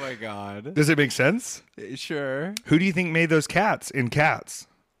 Oh my God. Does it make sense? Sure. Who do you think made those cats in Cats?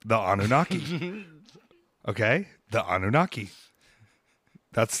 The Anunnaki. Okay? The Anunnaki.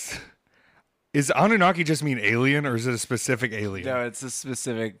 Is Anunnaki just mean alien or is it a specific alien? No, it's a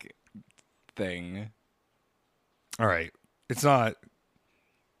specific thing. All right. It's not.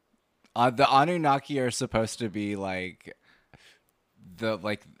 The Anunnaki are supposed to be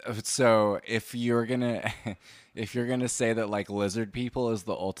so if you're gonna say that like lizard people is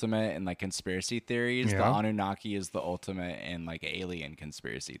the ultimate in like conspiracy theories, the Anunnaki is the ultimate in like alien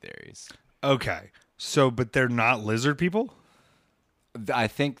conspiracy theories. Okay. So, but they're not lizard people? I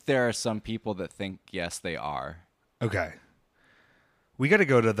think there are some people that think yes, they are. Okay. We got to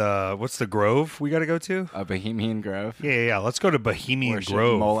go to what's the grove we got to go to? Bohemian Grove. Yeah. Let's go to Bohemian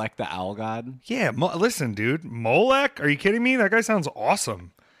Grove. Molech the owl god. Yeah. Listen, dude. Molech? Are you kidding me? That guy sounds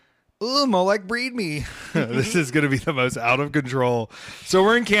awesome. Ooh, Molech, breed me. This is going to be the most out of control. So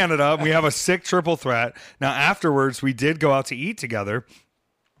we're in Canada. And we have a sick triple threat. Now, afterwards, we did go out to eat together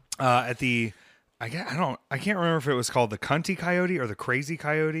at the... I can't remember if it was called the Cunty Coyote or the Crazy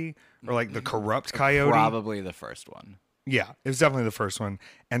Coyote or like the Corrupt Coyote. Probably the first one. Yeah, it was definitely the first one.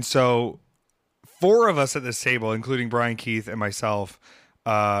 And so 4 of us at this table, including Brian Keith and myself,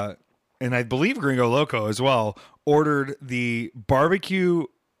 and I believe Gringo Loco as well, ordered the barbecue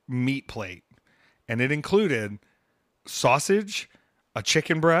meat plate. And it included sausage, a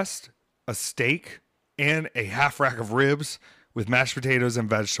chicken breast, a steak, and a half rack of ribs with mashed potatoes and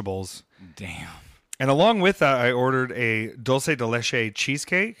vegetables. Damn. And along with that, I ordered a dulce de leche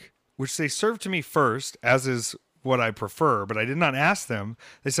cheesecake, which they served to me first, as is what I prefer, but I did not ask them.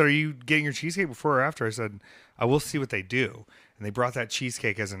 They said, are you getting your cheesecake before or after? I said, I will see what they do. And they brought that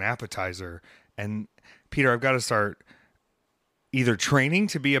cheesecake as an appetizer. And Peter, I've got to start either training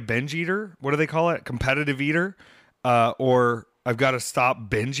to be a binge eater. What do they call it? Competitive eater. Or I've got to stop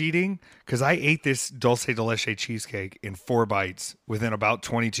binge eating because I ate this dulce de leche cheesecake in 4 bites within about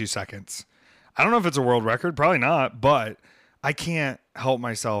 22 seconds. I don't know if it's a world record, probably not, but I can't help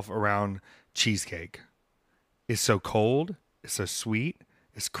myself around cheesecake. It's so cold, it's so sweet,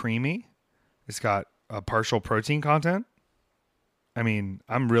 it's creamy, it's got a partial protein content. I mean,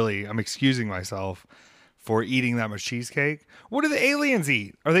 I'm excusing myself for eating that much cheesecake. What do the aliens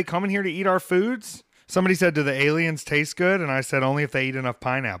eat? Are they coming here to eat our foods? Somebody said, do the aliens taste good? And I said, only if they eat enough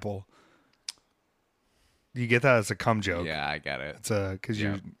pineapple. Do you get that? It's a cum joke. Yeah, I get it. It's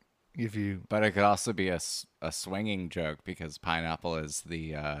because But it could also be a swinging joke because pineapple is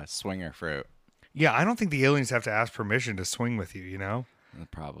the swinger fruit. Yeah, I don't think the aliens have to ask permission to swing with you, you know?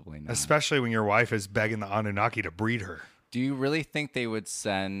 Probably not. Especially when your wife is begging the Anunnaki to breed her. Do you really think they would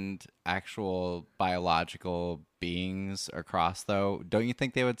send actual biological beings across, though? Don't you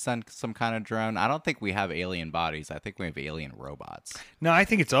think they would send some kind of drone? I don't think we have alien bodies. I think we have alien robots. No, I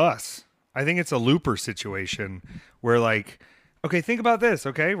think it's us. I think it's a Looper situation where, like, Okay, think about this,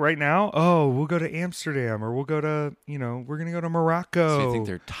 okay? Right now, we'll go to Amsterdam or we'll go to, we're going to go to So you think Morocco.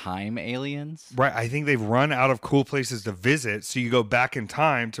 they're time aliens? Right, I think they've run out of cool places to visit, so you go back in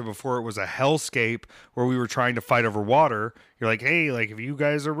time to before it was a hellscape where we were trying to fight over water. You're like, hey, like if you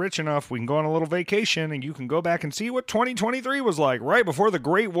guys are rich enough, we can go on a little vacation and you can go back and see what 2023 was like right before the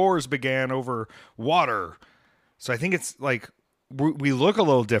Great Wars began over water. So I think it's like we look a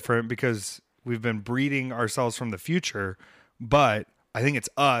little different because we've been breeding ourselves from the future, but I think it's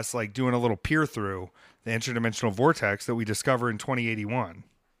us like doing a little peer through the interdimensional vortex that we discover in 2081.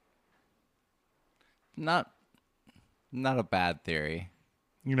 Not a bad theory.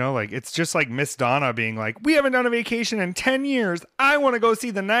 Like it's just like Miss Donna being like, we haven't done a vacation in 10 years. I want to go see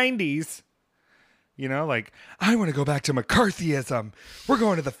the 90s. Like, I want to go back to McCarthyism. We're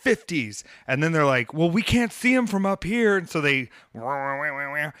going to the 50s. And then they're like, well, we can't see them from up here. And so they, and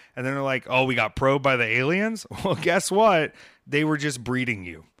then they're like, oh, we got probed by the aliens? Well, guess what? They were just breeding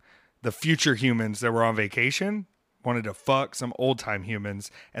you. The future humans that were on vacation wanted to fuck some old time humans.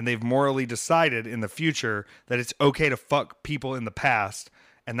 And they've morally decided in the future that it's okay to fuck people in the past.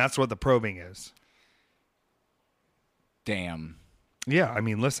 And that's what the probing is. Damn. Yeah, I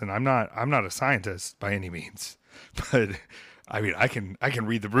mean, listen, I'm not a scientist by any means, but I mean, I can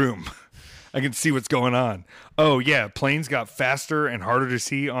read the room. I can see what's going on. Oh yeah, planes got faster and harder to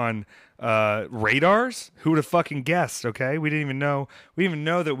see on radars. Who would have fucking guessed? Okay, we didn't even know. We didn't even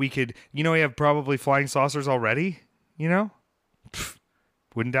know that we could. We have probably flying saucers already. Pfft,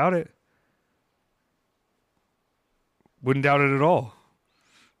 wouldn't doubt it. Wouldn't doubt it at all.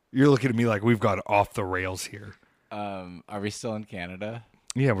 You're looking at me like we've got off the rails here. Are we still in Canada?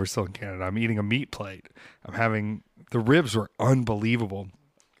 Yeah, we're still in Canada. I'm eating a meat plate. The ribs were unbelievable.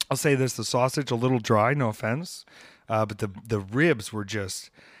 I'll say this, the sausage a little dry, no offense. But the ribs were just,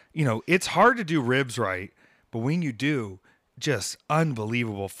 it's hard to do ribs right, but when you do, just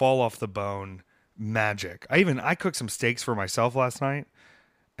unbelievable, fall off the bone, magic. I cooked some steaks for myself last night,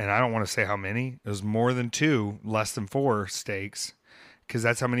 and I don't want to say how many. It was more than 2, less than 4 steaks. Because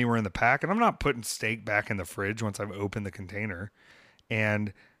that's how many were in the pack. And I'm not putting steak back in the fridge once I've opened the container.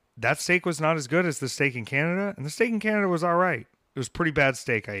 And that steak was not as good as the steak in Canada. And the steak in Canada was all right. It was pretty bad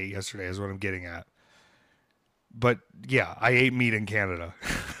steak I ate yesterday is what I'm getting at. But yeah, I ate meat in Canada.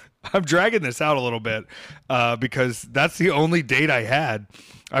 I'm dragging this out a little bit because that's the only date I had.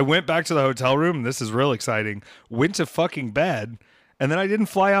 I went back to the hotel room, and this is real exciting, went to fucking bed. And then I didn't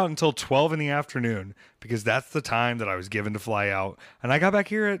fly out until 12 in the afternoon because that's the time that I was given to fly out. And I got back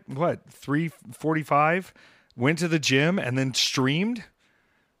here at, 3:45, went to the gym, and then streamed.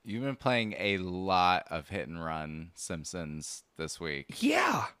 You've been playing a lot of hit and run Simpsons this week.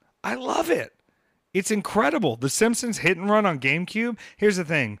 Yeah, I love it. It's incredible. The Simpsons hit and run on GameCube. Here's the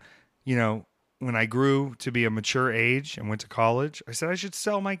thing. When I grew to be a mature age and went to college, I said I should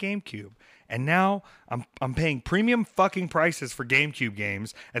sell my GameCube. And now I'm paying premium fucking prices for GameCube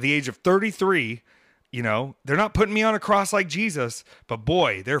games at the age of 33. They're not putting me on a cross like Jesus, but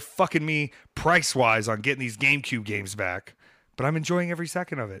boy, they're fucking me price-wise on getting these GameCube games back. But I'm enjoying every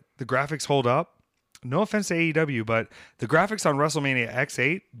second of it. The graphics hold up. No offense to AEW, but the graphics on WrestleMania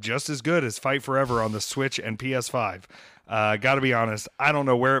X8 just as good as Fight Forever on the Switch and PS5. Gotta be honest, I don't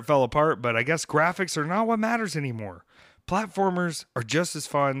know where it fell apart, but I guess graphics are not what matters anymore. Platformers are just as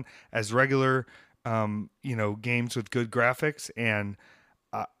fun as regular, games with good graphics. And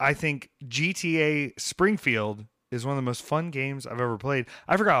I think GTA Springfield is one of the most fun games I've ever played.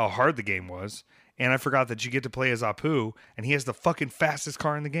 I forgot how hard the game was. And I forgot that you get to play as Apu, and he has the fucking fastest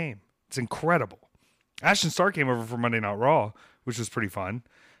car in the game. It's incredible. Ashton Starr came over for Monday Night Raw, which was pretty fun.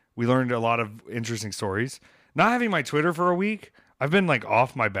 We learned a lot of interesting stories. Not having my Twitter for a week, I've been like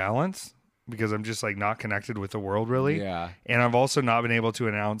off my balance because I'm just like not connected with the world really. Yeah. And I've also not been able to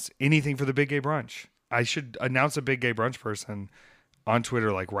announce anything for the Big Gay Brunch. I should announce a Big Gay Brunch person on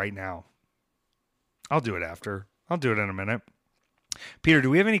Twitter like right now. I'll do it after. I'll do it in a minute. Peter, do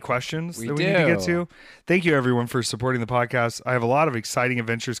we have any questions that we need to get to? Thank you, everyone, for supporting the podcast. I have a lot of exciting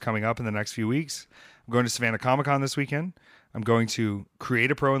adventures coming up in the next few weeks. I'm going to Savannah Comic-Con this weekend. I'm going to Create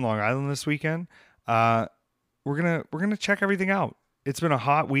a Pro in Long Island this weekend. We're gonna check everything out. It's been a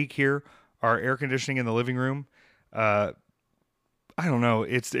hot week here. Our air conditioning in the living room, I don't know.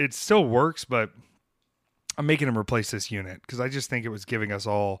 It still works, but I'm making him replace this unit because I just think it was giving us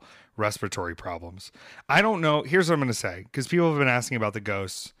all respiratory problems. I don't know. Here's what I'm going to say, because people have been asking about the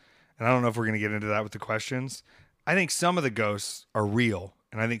ghosts, and I don't know if we're going to get into that with the questions. I think some of the ghosts are real,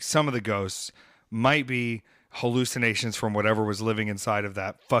 and I think some of the ghosts might be hallucinations from whatever was living inside of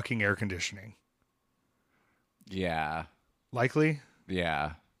that fucking air conditioning. Yeah. Likely?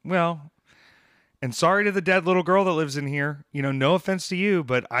 Yeah. Well, And sorry to the dead little girl that lives in here. You know, no offense to you,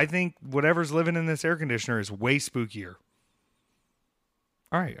 but I think whatever's living in this air conditioner is way spookier.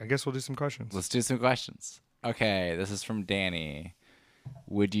 All right, I guess we'll do some questions. Let's do some questions. Okay, this is from Danny.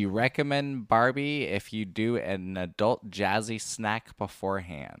 Would you recommend Barbie if you do an adult jazzy snack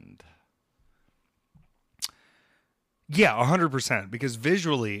beforehand? Yeah, 100%, because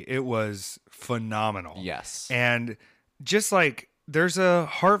visually it was phenomenal. Yes. And just like there's a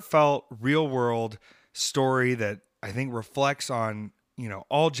heartfelt, real world story that I think reflects on, you know,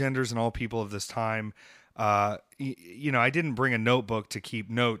 all genders and all people of this time. You know, I didn't bring a notebook to keep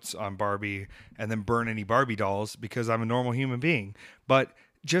notes on Barbie and then burn any Barbie dolls because I'm a normal human being. But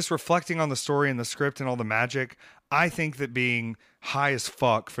just reflecting on the story and the script and all the magic, I think that being high as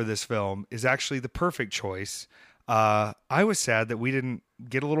fuck for this film is actually the perfect choice. I was sad that we didn't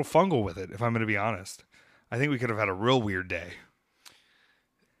get a little fungal with it, if I'm going to be honest. I think we could have had a real weird day.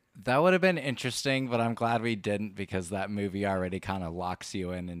 That would have been interesting, but I'm glad we didn't because that movie already kind of locks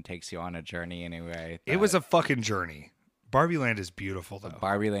you in and takes you on a journey anyway. It was a fucking journey. Barbie Land is beautiful, though.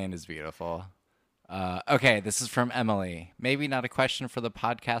 Barbie Land is beautiful. Okay, this is from Emily. Maybe not a question for the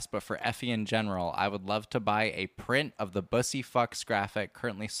podcast, but for Effie in general. I would love to buy a print of the Bussy Fucks graphic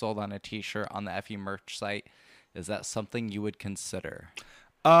currently sold on a t-shirt on the Effie merch site. Is that something you would consider?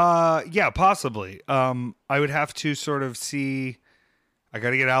 Yeah, possibly. I would have to sort of see... I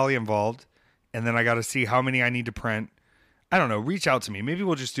got to get Allie involved, and then I got to see how many I need to print. I don't know. Reach out to me. Maybe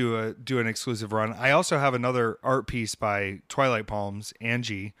we'll just do an exclusive run. I also have another art piece by Twilight Palms,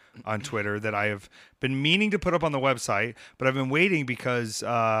 Angie, on Twitter that I have been meaning to put up on the website, but I've been waiting because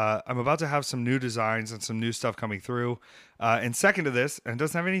I'm about to have some new designs and some new stuff coming through. And second to this, and it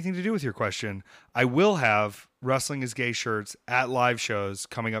doesn't have anything to do with your question, I will have Wrestling is Gay shirts at live shows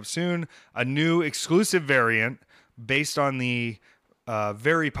coming up soon. A new exclusive variant based on the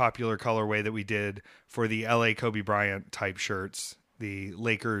very popular colorway that we did for the LA Kobe Bryant type shirts, the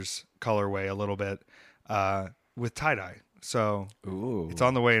Lakers colorway a little bit, with tie-dye. So It's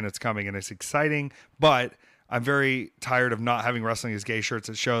on the way and it's coming and it's exciting, but I'm very tired of not having Wrestling is Gay shirts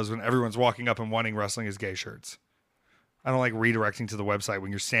at shows when everyone's walking up and wanting Wrestling is Gay shirts. I don't like redirecting to the website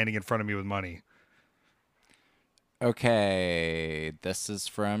when you're standing in front of me with money. Okay, this is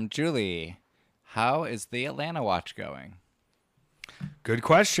from Julie. How is the Atlanta watch going? Good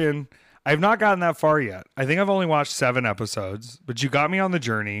question. I have not gotten that far yet. I think I've only watched 7 episodes, but you got me on the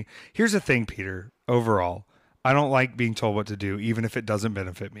journey. Here's the thing, Peter. Overall, I don't like being told what to do, even if it doesn't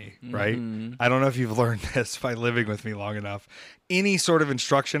benefit me, right? I don't know if you've learned this by living with me long enough. Any sort of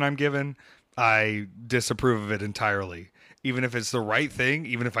instruction I'm given, I disapprove of it entirely. Even if it's the right thing,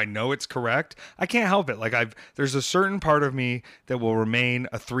 even if I know it's correct, I can't help it. Like there's a certain part of me that will remain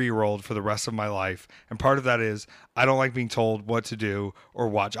a 3-year-old for the rest of my life. And part of that is I don't like being told what to do or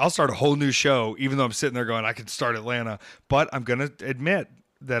watch. I'll start a whole new show, even though I'm sitting there going, I could start Atlanta. But I'm going to admit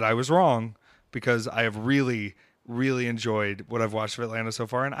that I was wrong because I have really, really enjoyed what I've watched of Atlanta so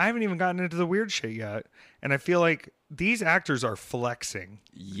far. And I haven't even gotten into the weird shit yet. And I feel like these actors are flexing.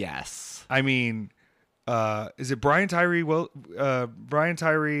 Yes. I mean... is it Brian Tyree? Brian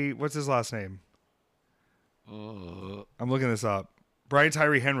Tyree. What's his last name? I'm looking this up. Brian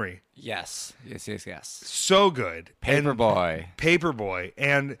Tyree Henry. Yes. So good. Paperboy.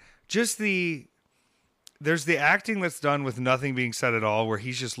 And just there's the acting that's done with nothing being said at all, where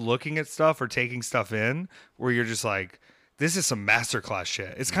he's just looking at stuff or taking stuff in, where you're just like, this is some masterclass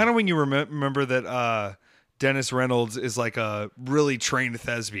shit. It's kind of when you remember that, Dennis Reynolds is like a really trained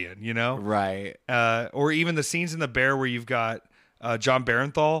thespian, you know? Right. Or even the scenes in The Bear where you've got John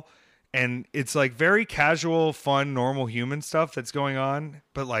Barenthal, and it's like very casual, fun, normal human stuff that's going on,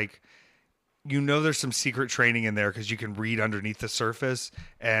 but like, you know, there's some secret training in there because you can read underneath the surface,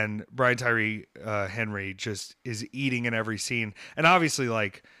 and Brian Tyree Henry just is eating in every scene. And obviously,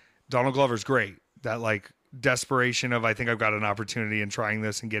 like, Donald Glover's great. That, like, desperation of I think I've got an opportunity in trying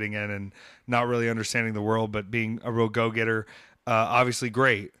this and getting in and not really understanding the world, but being a real go-getter, obviously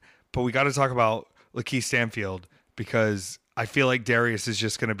great. But we got to talk about Lakeith Stanfield because I feel like Darius is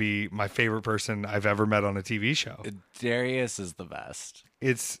just going to be my favorite person I've ever met on a TV show. Darius is the best.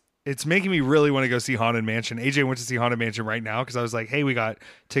 It's making me really want to go see Haunted Mansion. AJ went to see Haunted Mansion right now because I was like, hey, we got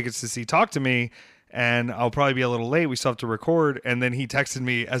tickets to see Talk to Me, and I'll probably be a little late. We still have to record. And then he texted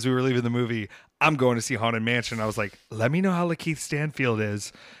me as we were leaving the movie, I'm going to see Haunted Mansion. I was like, let me know how Lakeith Stanfield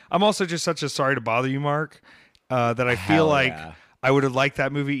is. I'm also just such a sorry to bother you, Mark, that I feel like I would have liked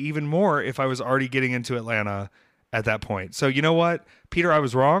that movie even more if I was already getting into Atlanta at that point. So you know what, Peter, I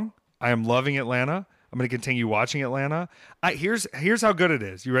was wrong. I am loving Atlanta. I'm going to continue watching Atlanta. Here's how good it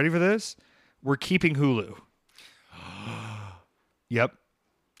is. You ready for this? We're keeping Hulu. Yep.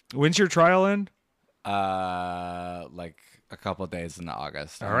 When's your trial end? Like a couple days in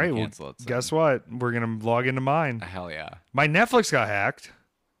August. All right, well, Cancel it soon. guess what? We're going to log into mine. Hell yeah. My Netflix got hacked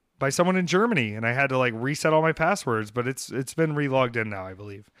by someone in Germany, and I had to like reset all my passwords, but it's been relogged in now, I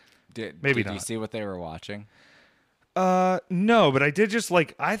believe. Maybe Did you not. see what they were watching? No, but I did just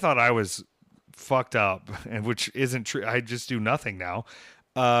like I thought I was fucked up, and which isn't true. I just do nothing now.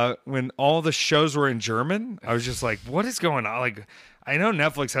 When all the shows were in German, I was just like, what is going on? Like, I know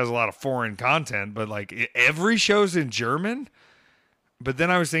Netflix has a lot of foreign content, but like every show's in German. But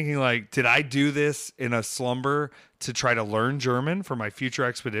then I was thinking, like, did I do this in a slumber to try to learn German for my future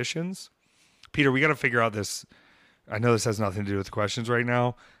expeditions? Peter, we got to figure out this. I know this has nothing to do with the questions right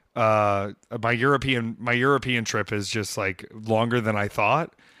now. My European trip is just like longer than I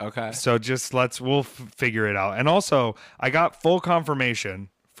thought. Okay. So just we'll figure it out. And also, I got full confirmation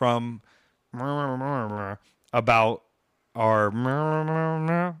from about our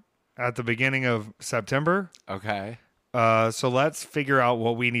at the beginning of September. Okay. So let's figure out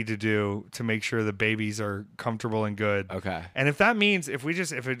what we need to do to make sure the babies are comfortable and good. Okay. And if that means we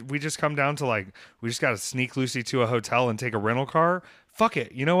just come down to like we just got to sneak Lucy to a hotel and take a rental car, fuck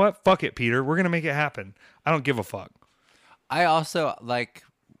it. You know what? Fuck it, Peter. We're gonna make it happen. I don't give a fuck. I also like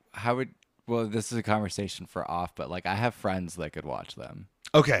well, this is a conversation for off, but like I have friends that could watch them.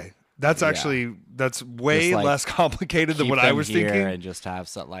 Okay, that's actually that's way Just, like, less complicated than Keep what I them was here thinking. and just have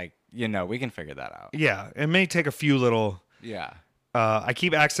some like we can figure that out. Yeah, it may take a few little. Yeah. I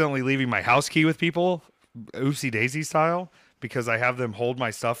keep accidentally leaving my house key with people, oopsie daisy style, because I have them hold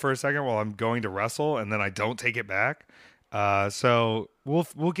my stuff for a second while I'm going to wrestle, and then I don't take it back. So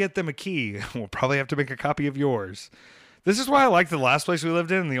we'll get them a key. We'll probably have to make a copy of yours. This is why I liked the last place we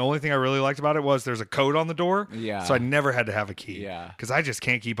lived in, and the only thing I really liked about it was there's a code on the door. Yeah. So I never had to have a key. Yeah. Because I just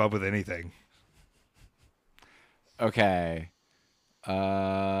can't keep up with anything. Okay.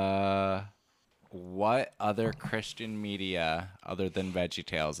 What other Christian media other than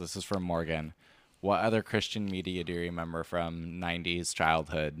VeggieTales? This is from Morgan. What other Christian media do you remember from 90s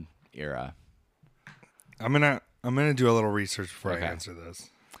childhood era? I'm gonna do a little research before Okay. I answer this.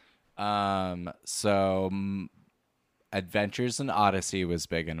 Adventures in Odyssey was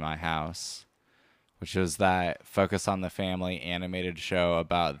big in my house, which was that focus on the family animated show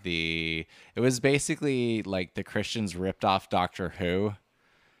about it was basically like the Christians ripped off Doctor Who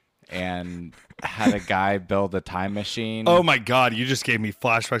and had a guy build a time machine. Oh my God, you just gave me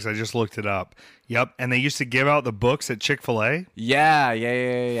flashbacks. I just looked it up. Yep. And they used to give out the books at Chick-fil-A.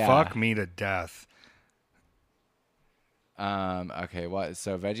 Yeah. Fuck me to death. Okay,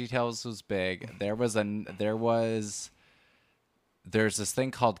 so VeggieTales was big. There's this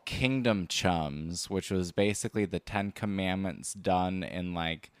thing called Kingdom Chums, which was basically the 10 Commandments done in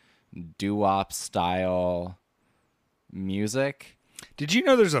like doo-wop style music. Did you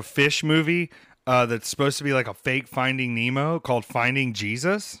know there's a fish movie that's supposed to be like a fake Finding Nemo called Finding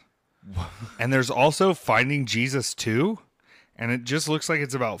Jesus? And there's also Finding Jesus 2, and it just looks like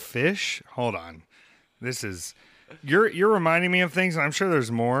it's about fish. Hold on. You're reminding me of things, and I'm sure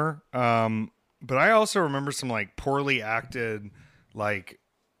there's more. But I also remember some like poorly acted, like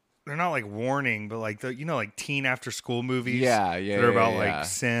they're not like warning, but like like teen after school movies. Yeah, that are about yeah. like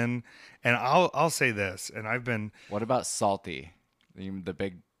sin. And I'll say this, and I've been What about Salty? The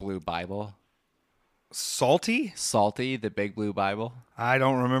Big Blue Bible? salty. Salty, the Big Blue Bible? I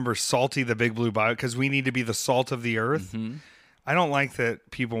don't remember Salty the Big Blue Bible because we need to be the salt of the earth. Mm-hmm. I don't like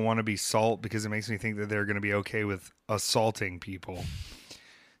that people want to be salt because it makes me think that they're going to be okay with assaulting people.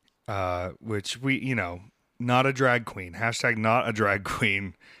 Which not a drag queen. Hashtag not a drag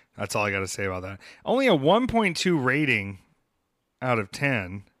queen. That's all I got to say about that. Only a 1.2 rating out of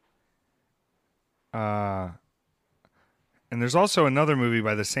 10. And there's also another movie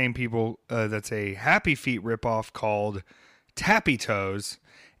by the same people that's a Happy Feet ripoff called Tappy Toes.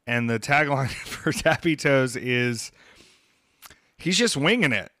 And the tagline for Tappy Toes is, he's just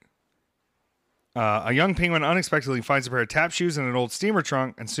winging it. A young penguin unexpectedly finds a pair of tap shoes in an old steamer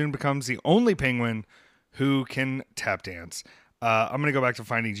trunk and soon becomes the only penguin who can tap dance. I'm going to go back to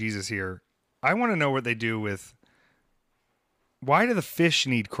Finding Jesus here. I want to know what they do with... Why do the fish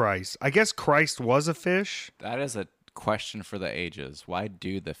need Christ? I guess Christ was a fish. That is a question for the ages. Why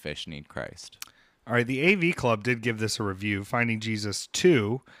do the fish need Christ? All right, the AV Club did give this a review. Finding Jesus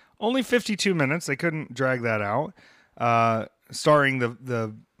 2. Only 52 minutes. They couldn't drag that out. Starring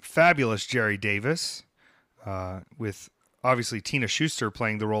the fabulous Jerry Davis with obviously Tina Schuster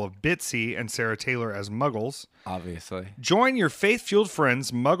playing the role of Bitsy and Sarah Taylor as Muggles. Obviously. Join your faith-fueled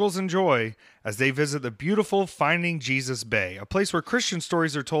friends, Muggles and Joy, as they visit the beautiful Finding Jesus Bay, a place where Christian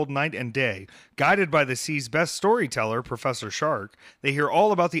stories are told night and day. Guided by the sea's best storyteller, Professor Shark, they hear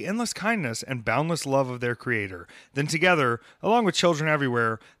all about the endless kindness and boundless love of their Creator. Then together, along with children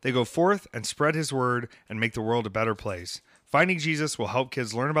everywhere, they go forth and spread His word and make the world a better place. Finding Jesus will help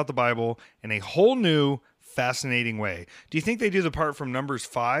kids learn about the Bible in a whole new, fascinating way. Do you think they do the part from Numbers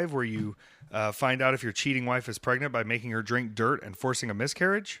 5 where you find out if your cheating wife is pregnant by making her drink dirt and forcing a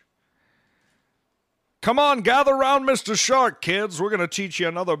miscarriage? Come on, gather round Mr. Shark, kids. We're going to teach you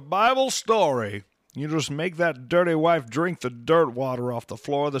another Bible story. You just make that dirty wife drink the dirt water off the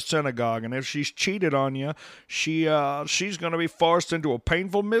floor of the synagogue, and if she's cheated on you, she's going to be forced into a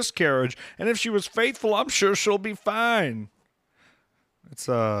painful miscarriage. And if she was faithful, I'm sure she'll be fine. It's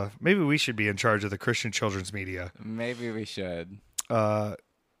maybe we should be in charge of the Christian children's media. Maybe we should. The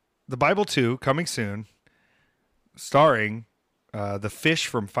Bible 2 coming soon, starring the fish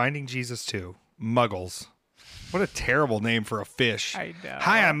from Finding Jesus 2, Muggles. What a terrible name for a fish. I know.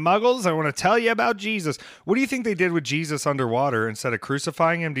 Hi, I'm Muggles. I want to tell you about Jesus. What do you think they did with Jesus underwater instead of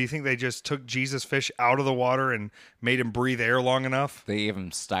crucifying him? Do you think they just took Jesus fish out of the water and made him breathe air long enough? They gave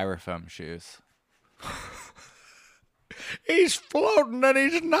him styrofoam shoes. He's floating and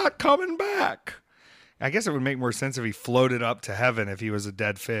he's not coming back. I guess it would make more sense if he floated up to heaven if he was a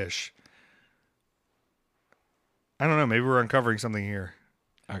dead fish. I don't know. Maybe we're uncovering something here.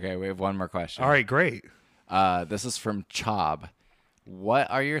 Okay, we have one more question. All right, great. This is from Chob. What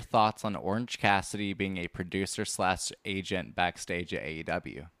are your thoughts on Orange Cassidy being a producer/agent backstage at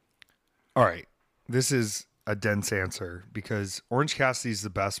AEW? All right. This is a dense answer because Orange Cassidy is the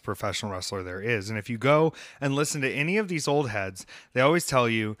best professional wrestler there is. And if you go and listen to any of these old heads, they always tell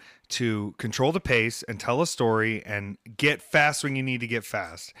you to control the pace and tell a story and get fast when you need to get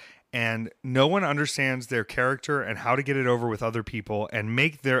fast. And no one understands their character and how to get it over with other people and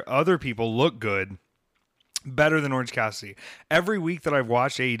make their other people look good better than Orange Cassidy. Every week that I've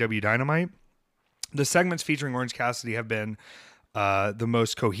watched AEW Dynamite, the segments featuring Orange Cassidy have been the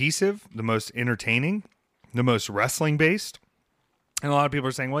most cohesive, the most entertaining, the most wrestling based. And a lot of people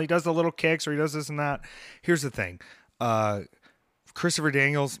are saying, well, he does the little kicks or he does this and that. Here's the thing. Christopher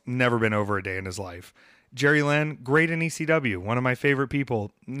Daniels, never been over a day in his life. Jerry Lynn, great in ECW. One of my favorite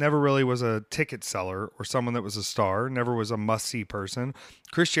people. Never really was a ticket seller or someone that was a star. Never was a must-see person.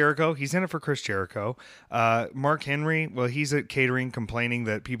 Chris Jericho, he's in it for Chris Jericho. Mark Henry, well, he's at catering complaining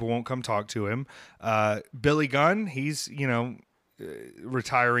that people won't come talk to him. Billy Gunn, he's,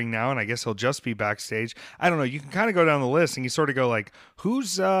 retiring now, and I guess he'll just be backstage. I don't know. You can kind of go down the list and you sort of go like,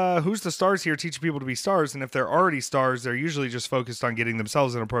 who's the stars here teaching people to be stars? And if they're already stars, they're usually just focused on getting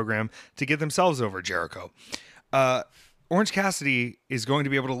themselves in a program to get themselves over Jericho. Orange Cassidy is going to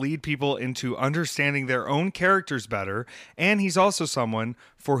be able to lead people into understanding their own characters better, and he's also someone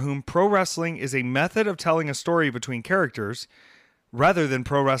for whom pro wrestling is a method of telling a story between characters rather than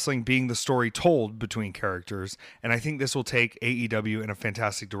pro wrestling being the story told between characters. And I think this will take AEW in a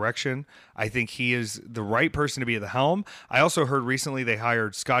fantastic direction. I think he is the right person to be at the helm. I also heard recently they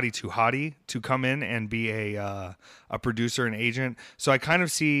hired Scotty 2 Hotty to come in and be a producer and agent. So I kind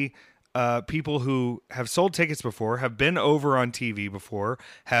of see people who have sold tickets before, have been over on TV before,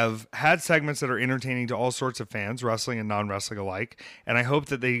 have had segments that are entertaining to all sorts of fans, wrestling and non-wrestling alike. And I hope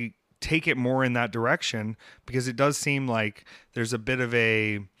that they take it more in that direction because it does seem like there's a bit of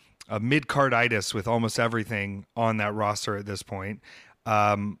a mid-carditis with almost everything on that roster at this point.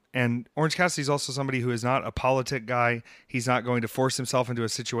 And Orange Cassidy is also somebody who is not a politic guy. He's not going to force himself into a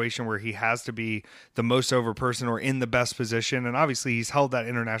situation where he has to be the most over person or in the best position. And obviously he's held that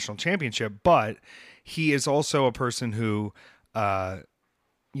international championship, but he is also a person who,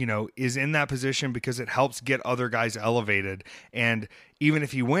 is in that position because it helps get other guys elevated. And even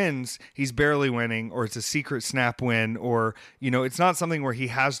if he wins, he's barely winning, or it's a secret snap win, or, it's not something where he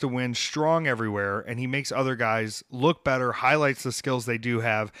has to win strong everywhere, and he makes other guys look better, highlights the skills they do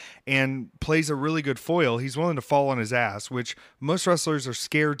have, and plays a really good foil. He's willing to fall on his ass, which most wrestlers are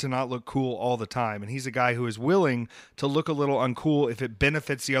scared to not look cool all the time. And he's a guy who is willing to look a little uncool if it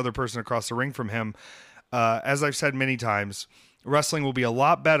benefits the other person across the ring from him. As I've said many times, wrestling will be a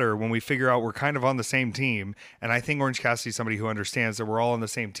lot better when we figure out we're kind of on the same team. And I think Orange Cassidy is somebody who understands that we're all on the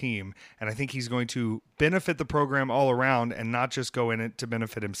same team. And I think he's going to benefit the program all around and not just go in it to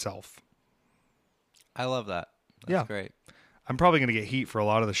benefit himself. I love that. That's great. I'm probably going to get heat for a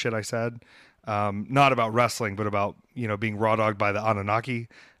lot of the shit I said. Not about wrestling, but about, being raw dogged by the Anunnaki.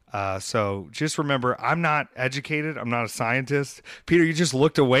 So just remember, I'm not educated. I'm not a scientist. Peter, you just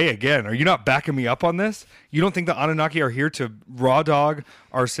looked away again. Are you not backing me up on this? You don't think the Anunnaki are here to raw dog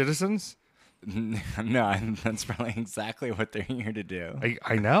our citizens? No, that's probably exactly what they're here to do.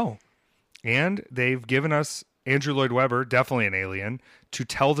 I know. And they've given us Andrew Lloyd Webber, definitely an alien, to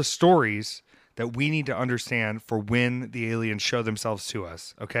tell the stories that we need to understand for when the aliens show themselves to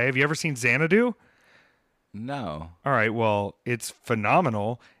us. Okay? Have you ever seen Xanadu? No. All right, well, it's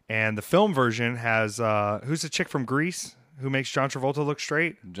phenomenal. And the film version has who's the chick from Greece who makes John Travolta look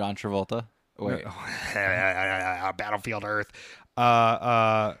straight? John Travolta? Wait. Battlefield Earth.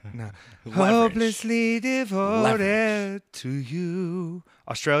 No. Hopelessly devoted to you.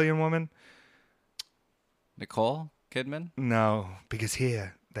 Australian woman? Nicole Kidman? No, because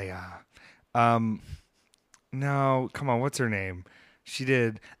here they are. No, come on, what's her name? She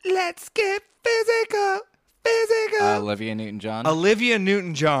did Let's Get Physical. Olivia Newton-John? Olivia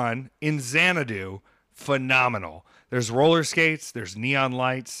Newton-John in Xanadu, phenomenal. There's roller skates, there's neon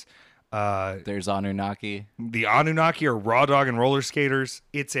lights. There's Anunnaki. The Anunnaki are raw dog and roller skaters.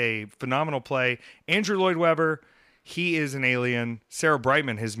 It's a phenomenal play. Andrew Lloyd Webber, he is an alien. Sarah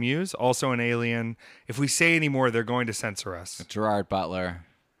Brightman, his muse, also an alien. If we say any more, they're going to censor us. Gerard Butler,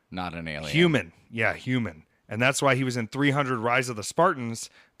 not an alien. Human. Yeah, human. And that's why he was in 300 Rise of the Spartans,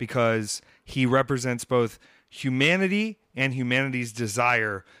 because he represents both humanity and humanity's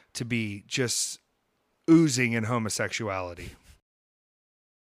desire to be just oozing in homosexuality.